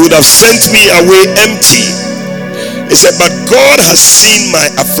you would have sent me away empty. He said, but God has seen my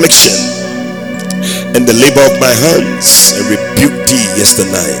affliction and the labor of my hands and rebuked thee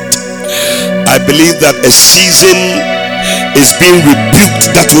yesternight. I believe that a season is being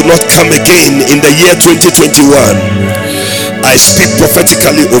rebuked that will not come again in the year 2021. I speak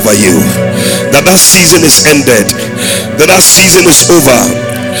prophetically over you that season is ended, that season is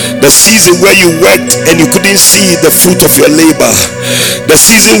over. The season where you worked and you couldn't see the fruit of your labor, the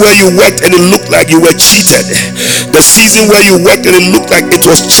season where you worked and it looked like you were cheated, the season where you worked and it looked like it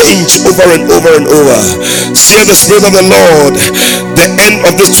was changed over and over and over. Say the Spirit of the Lord, the end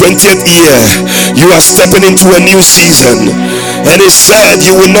of this 20th year, you are stepping into a new season. And he said,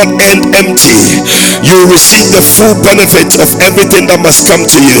 you will not end empty. You will receive the full benefit of everything that must come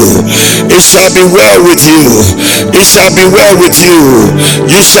to you. It shall be well with you. It shall be well with you.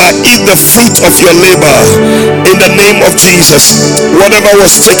 You shall eat the fruit of your labor in the name of Jesus. Whatever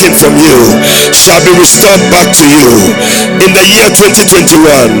was taken from you shall be restored back to you in the year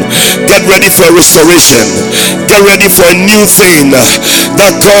 2021. Get ready for restoration. Get ready for a new thing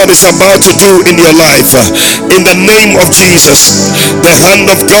that God is about to do in your life in the name of Jesus. The hand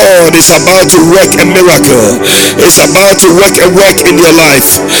of God is about to work a miracle. It's about to work a work in your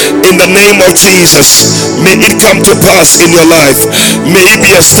life in the name of Jesus. May it come to pass in your life. May it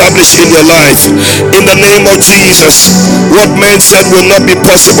be established in your life in the name of Jesus. What man said will not be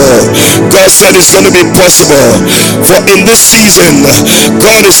possible, God said it's going to be possible. For in this season,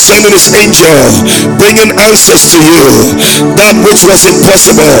 God is sending his angel, bringing answers to you. That which was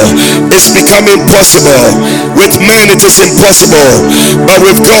impossible is becoming possible. With men it is impossible, but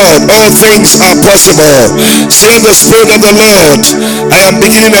with God all things are possible. Say the Spirit of the Lord, I am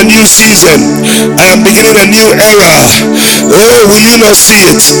beginning a new season. I am beginning a new era. Oh, will you not see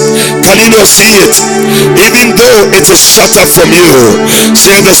it? Can you not see it? Even though it is shut up from you,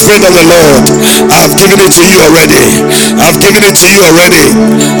 say the Spirit of the Lord, I have given it to you already. I've given it to you already.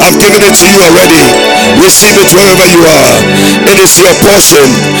 I've given it to you already. Receive it wherever you are. It is your portion.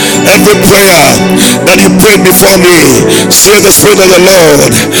 Every prayer that you prayed before me, say the Spirit of the Lord,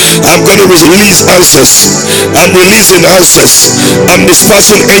 I'm going to release answers. I'm releasing answers. I'm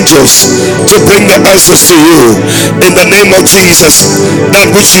dispatching angels to bring the answers to you in the name of Jesus. That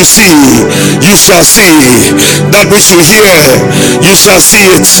which you see, you shall see. That which you hear, you shall see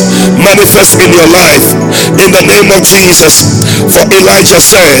it manifest in your life in the name of Jesus. For Elijah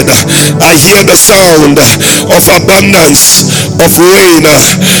said, I hear the sound of abundance of rain.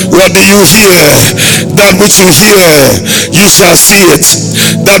 What do you hear? That which you hear, you shall see it.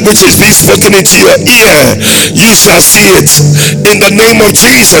 That which is being spoken into your ear, you shall see it in the name of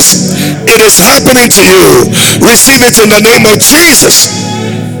Jesus. It is happening to you. Receive it in the name of Jesus.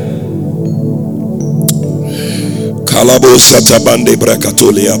 Kalabo Satabande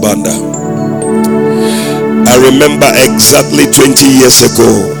Brakatole Abanda. I remember exactly 20 years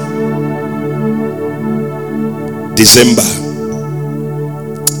ago, December,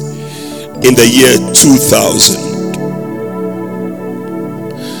 in the year 2000.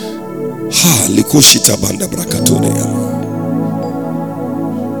 Likoshita Banda Brakatole.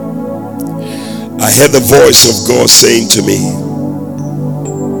 I heard the voice of God saying to me,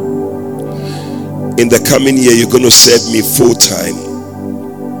 in the coming year, you're going to serve me full time.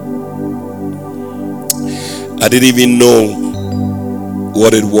 I didn't even know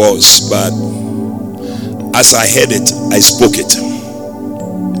what it was, but as I heard it, I spoke it.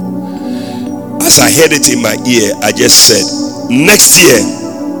 As I heard it in my ear, I just said, next year,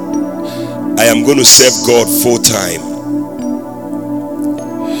 I am going to serve God full time.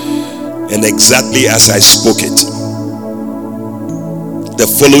 And exactly as I spoke it, the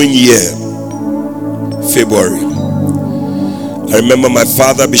following year, February, I remember my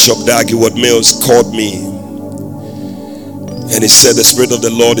father, Bishop Dag Heward-Mills, called me and he said, the Spirit of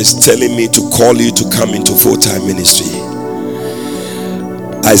the Lord is telling me to call you to come into full-time ministry.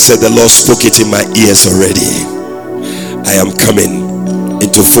 I said, the Lord spoke it in my ears already. I am coming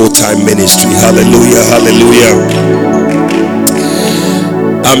into full-time ministry. Hallelujah, hallelujah.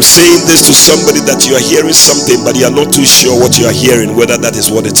 I'm saying this to somebody that you are hearing something, but you are not too sure what you are hearing, whether that is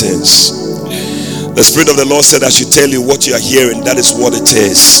what it is. The Spirit of the Lord said I should tell you what you are hearing, that is what it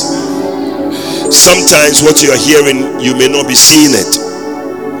is. Sometimes what you are hearing, you may not be seeing it.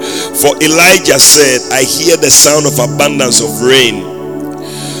 For Elijah said, I hear the sound of abundance of rain.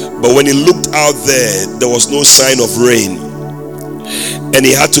 But when he looked out there was no sign of rain. And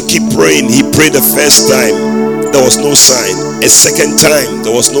he had to keep praying. He prayed the first time, there was no sign. A second time,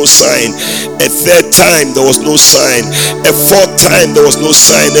 there was no sign. A third time, there was no sign. A fourth time, there was no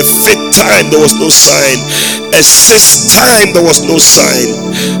sign. A fifth time, there was no sign. A sixth time, there was no sign.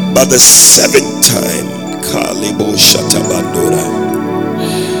 But the seventh time, Kalibo Shatabandora,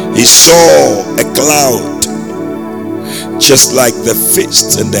 he saw a cloud just like the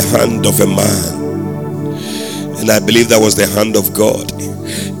fist and the hand of a man. And I believe that was the hand of God.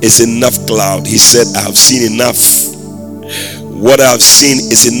 It's enough cloud. He said, I have seen enough. What I have seen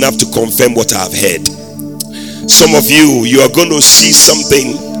is enough to confirm what I have heard. Some of you are going to see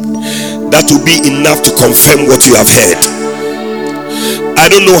something that will be enough to confirm what you have heard. I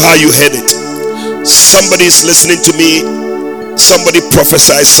don't know how you heard it. Somebody is listening to me. Somebody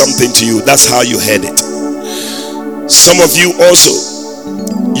prophesied something to you. That's how you heard it. Some of you also,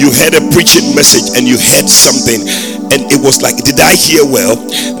 you heard a preaching message and you heard something and it was like, did I hear well?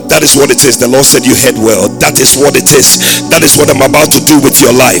 That is what it is. The Lord said you heard well. That is what it is. That is what I'm about to do with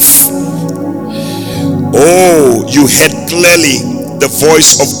your life. Oh, you heard clearly the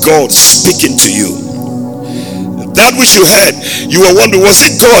voice of God speaking to you. That which you heard, you were wondering, was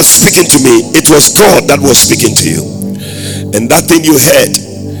it God speaking to me? It was God that was speaking to you. And that thing you heard,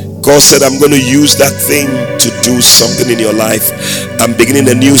 God said, I'm going to use that thing to do something in your life. I'm beginning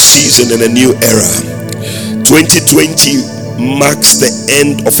a new season and a new era. 2020 marks the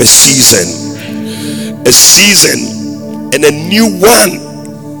end of a season and a new one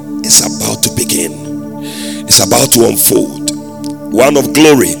is about to begin. It's about to unfold. One of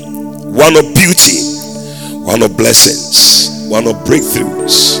glory, one of beauty, one of blessings, one of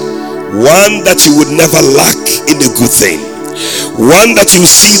breakthroughs, one that you would never lack in a good thing, one that you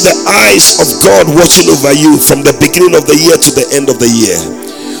see the eyes of God watching over you from the beginning of the year to the end of the year,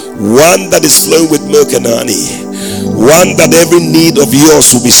 one that is flowing with milk and honey, one that every need of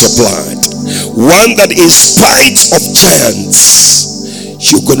yours will be supplied, one that in spite of giants,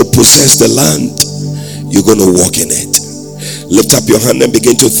 you're going to possess the land, you're going to walk in it. Lift up your hand and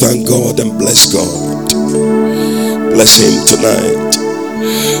begin to thank God and bless God. Bless him tonight.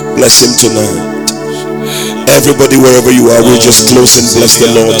 Bless him tonight. Everybody, wherever you are, we just close and bless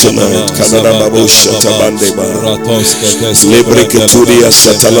the Lord tonight. Oh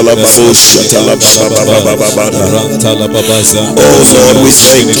Lord, we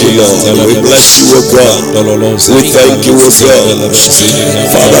thank you, Lord. We bless you, O God. We thank you, O God.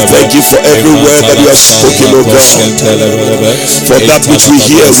 Father, thank you for every word that you have spoken, O God. For that which we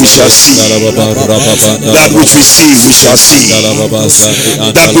hear, we shall see. That which we see, we shall see.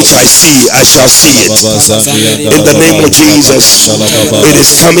 That which I see, I shall see it. In the name of Jesus, it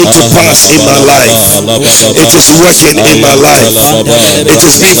is coming to pass in my life. It is working in my life. It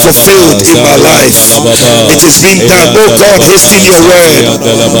is being fulfilled in my life. It is being done. Oh God, hasten your word.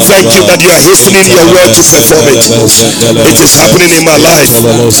 Thank you that you are hastening your word to perform it. It is happening in my life.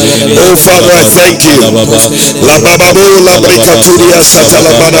 Oh Father, I thank you. La bababo la bricaturia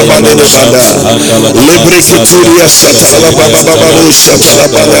satala bada bada bada. Libricaturia satala baba baba satala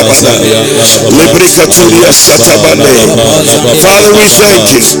bada bada. Libricaturia satabane. Father, we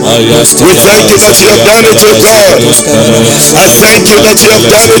thank you. We thank you that you have done it, oh God. I thank you that you have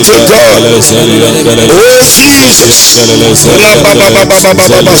done it, oh God. Oh Jesus. La baba baba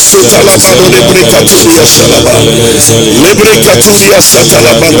baba satala bada libricaturia salaba. Libricaturia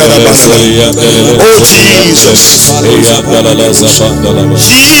satala bada bada. Oh Jesus.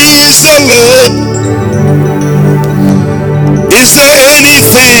 He is the Lord. Is there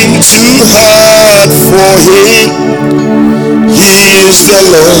anything too hard for him? He is the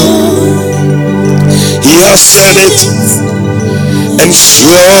Lord. He has said it, and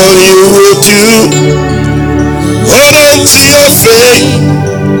surely you will do. Hold on to your faith,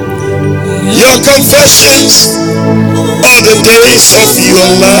 your confessions, all the days of your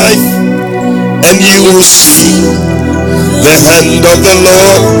life, and you will see the hand of the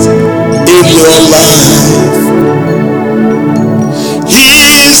Lord in your life.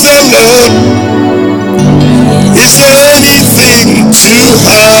 He is the Lord. Is there anything too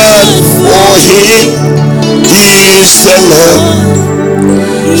hard for him? He is the Lord.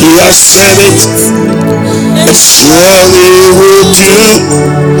 He has said it, and surely will do.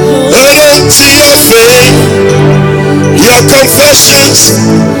 Hold on to your faith, your confessions,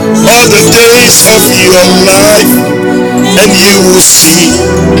 all the days of your life, and you will see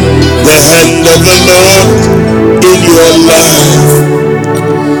the hand of the Lord in your life.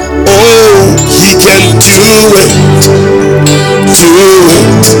 Oh, he can do it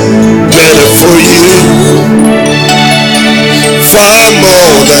better for you, far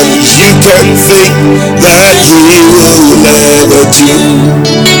more than you can think that he will ever do.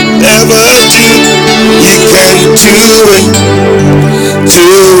 He can do it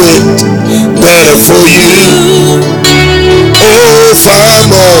better for you. Oh, far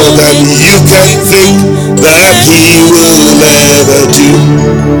more than you can think that he will ever do.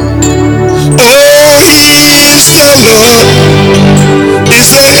 Oh, he is the Lord. Is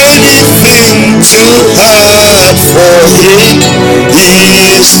there anything too hard for him?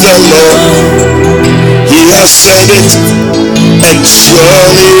 He is the Lord. He has said it, and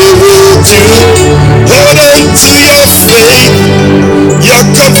surely will do. Hold on to your faith, your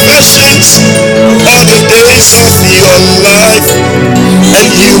confessions, all the days of your life, and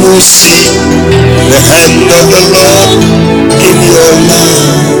you will see the hand of the Lord in your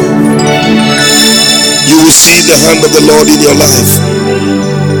life. You will see the hand of the Lord in your life.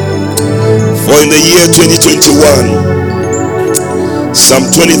 For in the year 2021, Psalm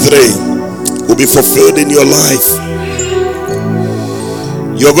 23 will be fulfilled in your life.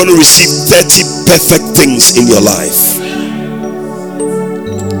 You're going to receive 30 perfect things in your life.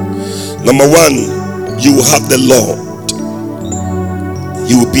 Number one, you will have the Lord.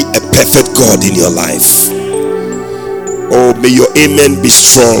 You will be a perfect God in your life. Oh, may your amen be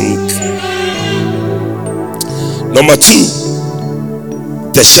strong. Number two,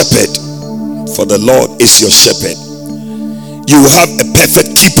 the shepherd. For the Lord is your shepherd. You will have a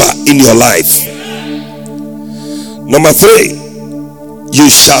perfect keeper in your life. Number three, you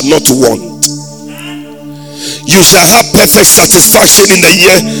shall not want. You shall have perfect satisfaction in the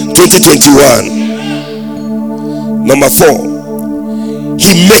year 2021. Number four,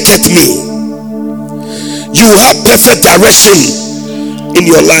 he maketh me. You will have perfect direction in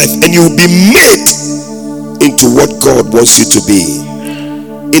your life, and you will be made into what God wants you to be,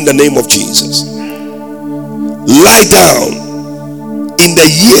 in the name of Jesus. Lie down in the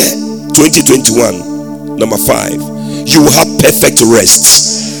year 2021. Number five, you will have perfect rest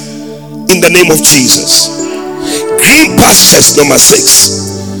in the name of Jesus. Green pastures. Number six,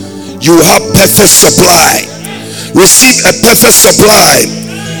 you will have perfect supply. Receive a perfect supply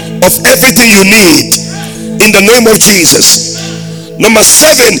of everything you need in the name of Jesus. Number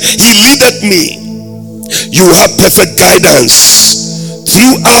seven, he leadeth me. You will have perfect guidance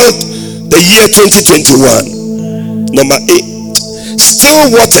throughout the year 2021. Number eight, still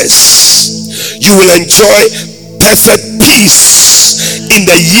waters. You will enjoy perfect peace in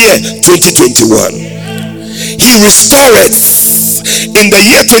the year 2021. He restoreth in the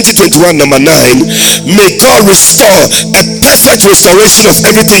year 2021. Number nine, may God restore a perfect restoration of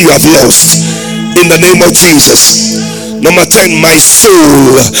everything you have lost in the name of Jesus. Number 10, my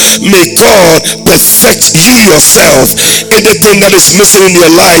soul, may God perfect you yourself. Anything that is missing in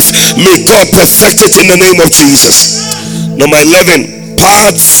your life, may God perfect it in the name of Jesus. Number 11,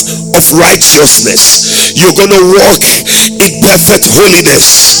 paths of righteousness. You're going to walk in perfect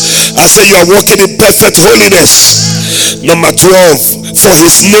holiness. I say you are walking in perfect holiness. Number 12, for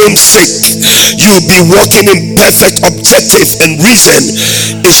his name's sake, you'll be walking in perfect objective and reason.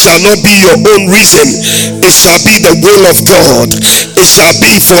 It shall not be your own reason, it shall be the will of God. It shall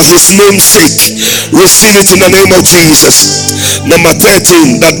be for his name's sake. Receive it in the name of Jesus. Number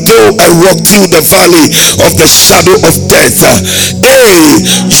 13, that though I walk through the valley of the shadow of death,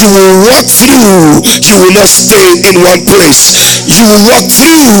 you will walk through, you will not stay in one place. You will walk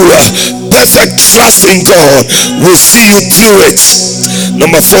through. Perfect trust in God will see you through it.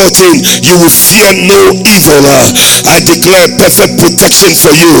 Number 14, you will fear no evil. I declare perfect protection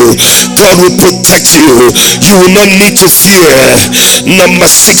for you. God will protect you. You will not need to fear. Number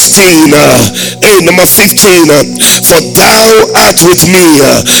 16, number 15, for thou art with me.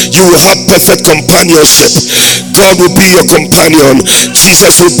 You will have perfect companionship. God will be your companion.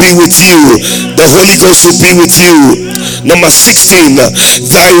 Jesus will be with you. The Holy Ghost will be with you. Number 16,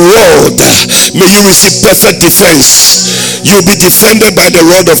 thy rod, may you receive perfect defense. You'll be defended by the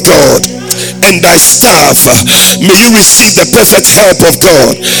rod of God. And thy staff, may you receive the perfect help of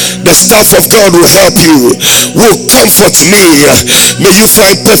God. The staff of God will help you, will comfort me. May you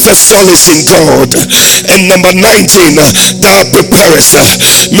find perfect solace in God. And number 19, thou preparest,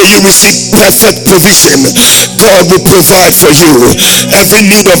 may you receive perfect provision. God will provide for you every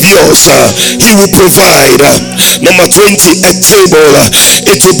need of yours. He will provide. Number 20, a table,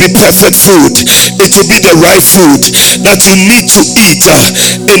 it will be perfect food. It will be the right food that you need to eat.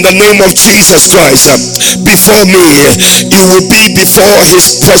 In the name of Jesus Christ, before me, you will be before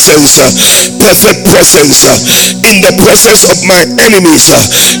his presence. Perfect presence. In the presence of my enemies,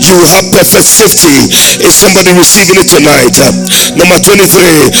 you will have perfect safety. Is somebody receiving it tonight? Number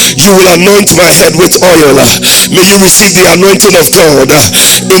 23, you will anoint my head with oil. May you receive the anointing of God.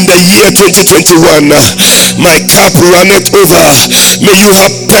 In the year 2021, my cup runneth over. May you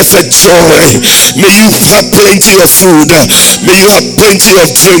have perfect joy. May you have plenty of food. May you have plenty of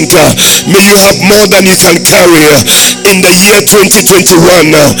drink. May you have more than you can carry. In the year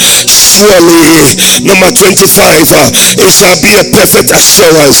 2021, surely, number 25, it shall be a perfect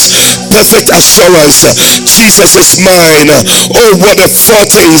assurance. Perfect assurance. Jesus is mine. Oh, what a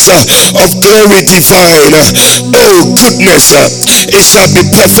foretaste of glory divine. Oh, goodness. It shall be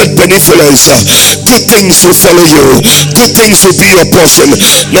perfect benevolence. Good things will follow you. Good things will be your portion.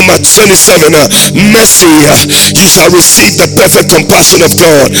 Number 27, mercy. You shall receive the perfect compassion of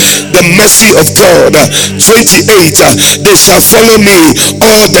God. The mercy of God. 28, they shall follow me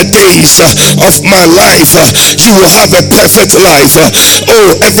all the days of my life. You will have a perfect life. Oh,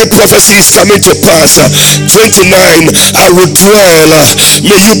 every prophecy is coming to pass. 29, I will dwell.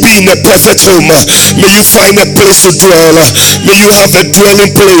 May you be in a perfect home. May you find a place to dwell. May you have a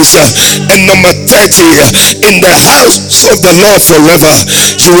dwelling place. And number 30, in the house of the Lord forever,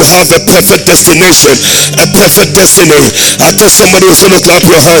 you will have a perfect destination, a perfect destiny. I thought somebody was going to clap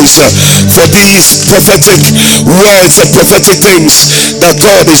your hands for these prophetic words and prophetic things that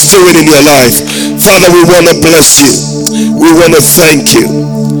God is doing in your life. Father, we want to bless you. We want to thank you.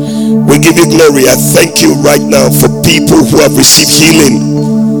 We give you glory. I thank you right now for people who have received healing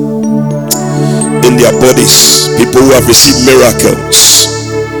in their bodies, people who have received miracles,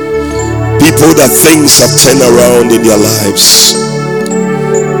 people that things have turned around in their lives.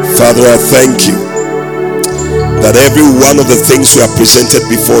 Father, I thank you that every one of the things we have presented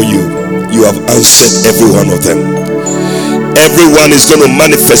before you, you have answered every one of them. Everyone is going to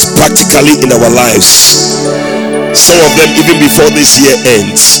manifest practically in our lives. Some of them even before this year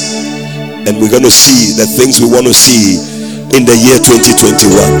ends. And we're going to see the things we want to see in the year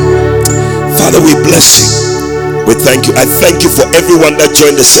 2021. Father, we bless you. We thank you. I thank you for everyone that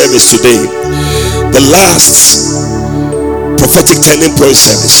joined the service today. The last prophetic turning point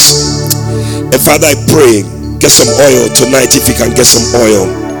service. And Father, I pray, get some oil tonight if you can get some oil.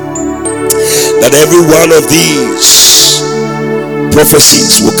 That every one of these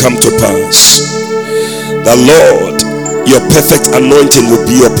prophecies will come to pass. The Lord, your perfect anointing will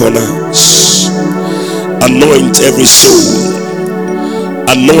be upon us. Anoint every soul.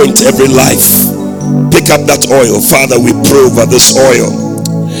 Anoint every life. Pick up that oil. Father, we pray over this oil.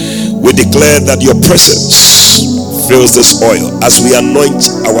 We declare that your presence fills this oil. As we anoint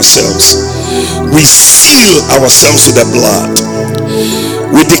ourselves, we seal ourselves with the blood.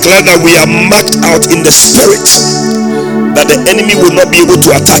 We declare that we are marked out in the spirit, that the enemy will not be able to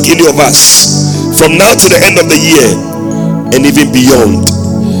attack any of us. From now to the end of the year, and even beyond.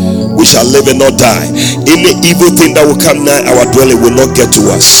 We shall live and not die. Any evil thing that will come nigh our dwelling will not get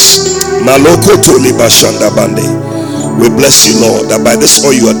to us. Maloko toli bashanda bande. We bless you, Lord, that by this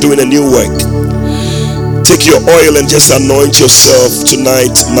oil you are doing a new work. Take your oil and just anoint yourself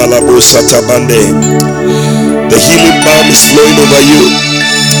tonight. Malabo satabande. The healing balm is flowing over you.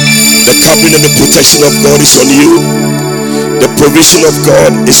 The covering and the protection of God is on you. The provision of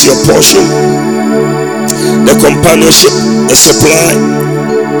God is your portion. The companionship, the supply,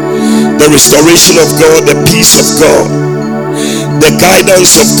 the restoration of God, the peace of God, the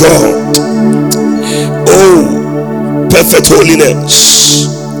guidance of God. Oh, perfect holiness,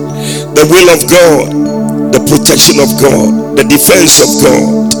 the will of God, the protection of God, the defense of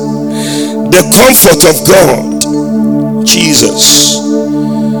God, the comfort of God, Jesus,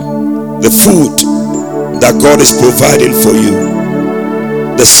 the food that God is providing for you,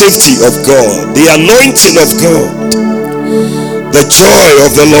 the safety of God, the anointing of God, the joy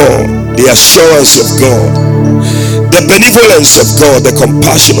of the Lord, the assurance of God, the benevolence of God, the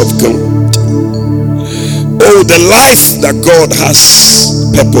compassion of God. Oh, the life that God has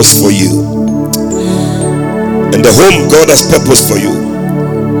purpose for you, and the home God has purpose for you,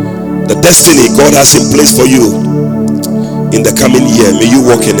 the destiny God has in place for you in the coming year. May you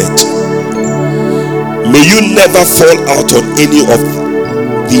walk in it. May you never fall out on any of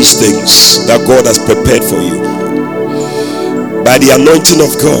these things that God has prepared for you. By the anointing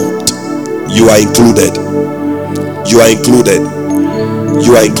of God, you are included. You are included.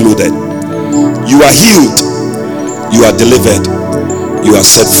 You are included. You are healed. You are delivered. You are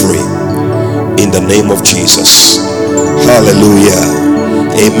set free. In the name of Jesus. Hallelujah.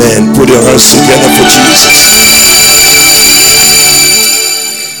 Amen. Put your hands together for Jesus.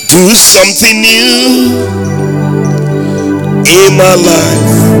 Do something new in my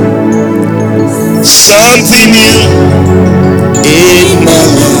life. Something new in my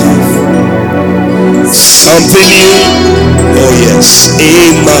life. Something new, oh yes,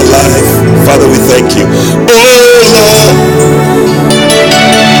 in my life. Father, we thank you. Oh Lord,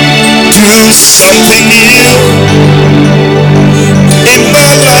 do something new in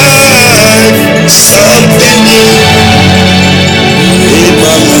my life. Something new in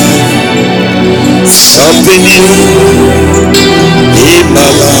my life. Something new in my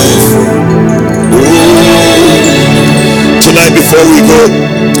life. Tonight, before we go,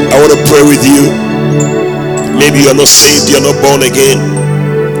 I want to pray with you. Maybe you're not saved, you're not born again.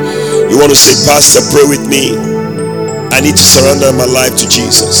 You want to say, Pastor, pray with me. I need to surrender my life to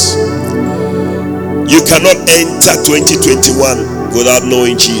Jesus. You cannot enter 2021 without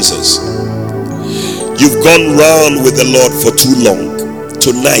knowing Jesus. You've gone round with the Lord for too long.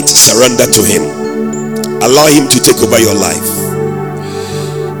 Tonight, surrender to Him. Allow Him to take over your life.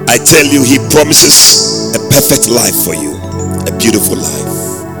 I tell you, He promises a perfect life for you. A beautiful life.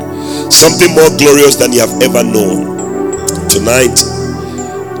 Something more glorious than you have ever known. Tonight,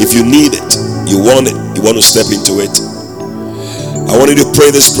 if you need it, you want it, you want to step into it, I want you to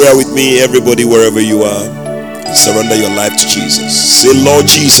pray this prayer with me. Everybody, wherever you are, surrender your life to Jesus. Say, Lord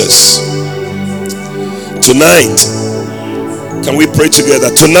Jesus, tonight, can we pray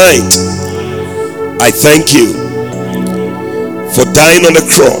together? Tonight, I thank you for dying on the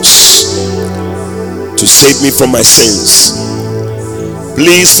cross to save me from my sins.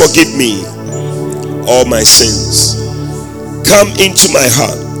 Please forgive me all my sins. Come into my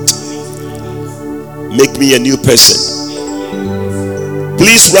heart. Make me a new person.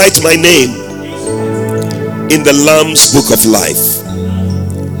 Please write my name in the Lamb's Book of Life.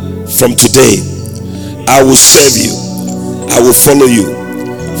 From today, I will serve you. I will follow you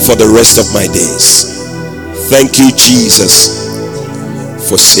for the rest of my days. Thank you, Jesus,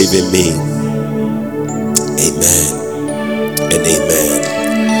 for saving me. Amen and amen.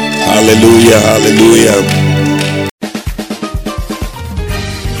 Hallelujah, hallelujah.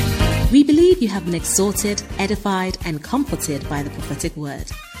 We believe you have been exhorted, edified, and comforted by the prophetic word.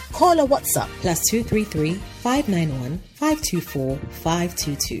 Call or WhatsApp +233 591 524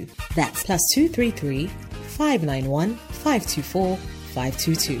 522. That's +233 591 524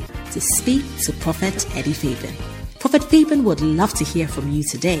 522 to speak to Prophet Eddie Fabian. Prophet Fabian would love to hear from you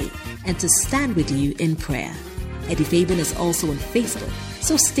today and to stand with you in prayer. Eddie Fabian is also on Facebook,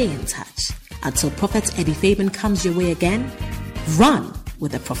 so stay in touch. Until Prophet Eddie Fabian comes your way again, run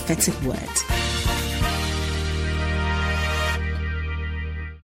with a prophetic word.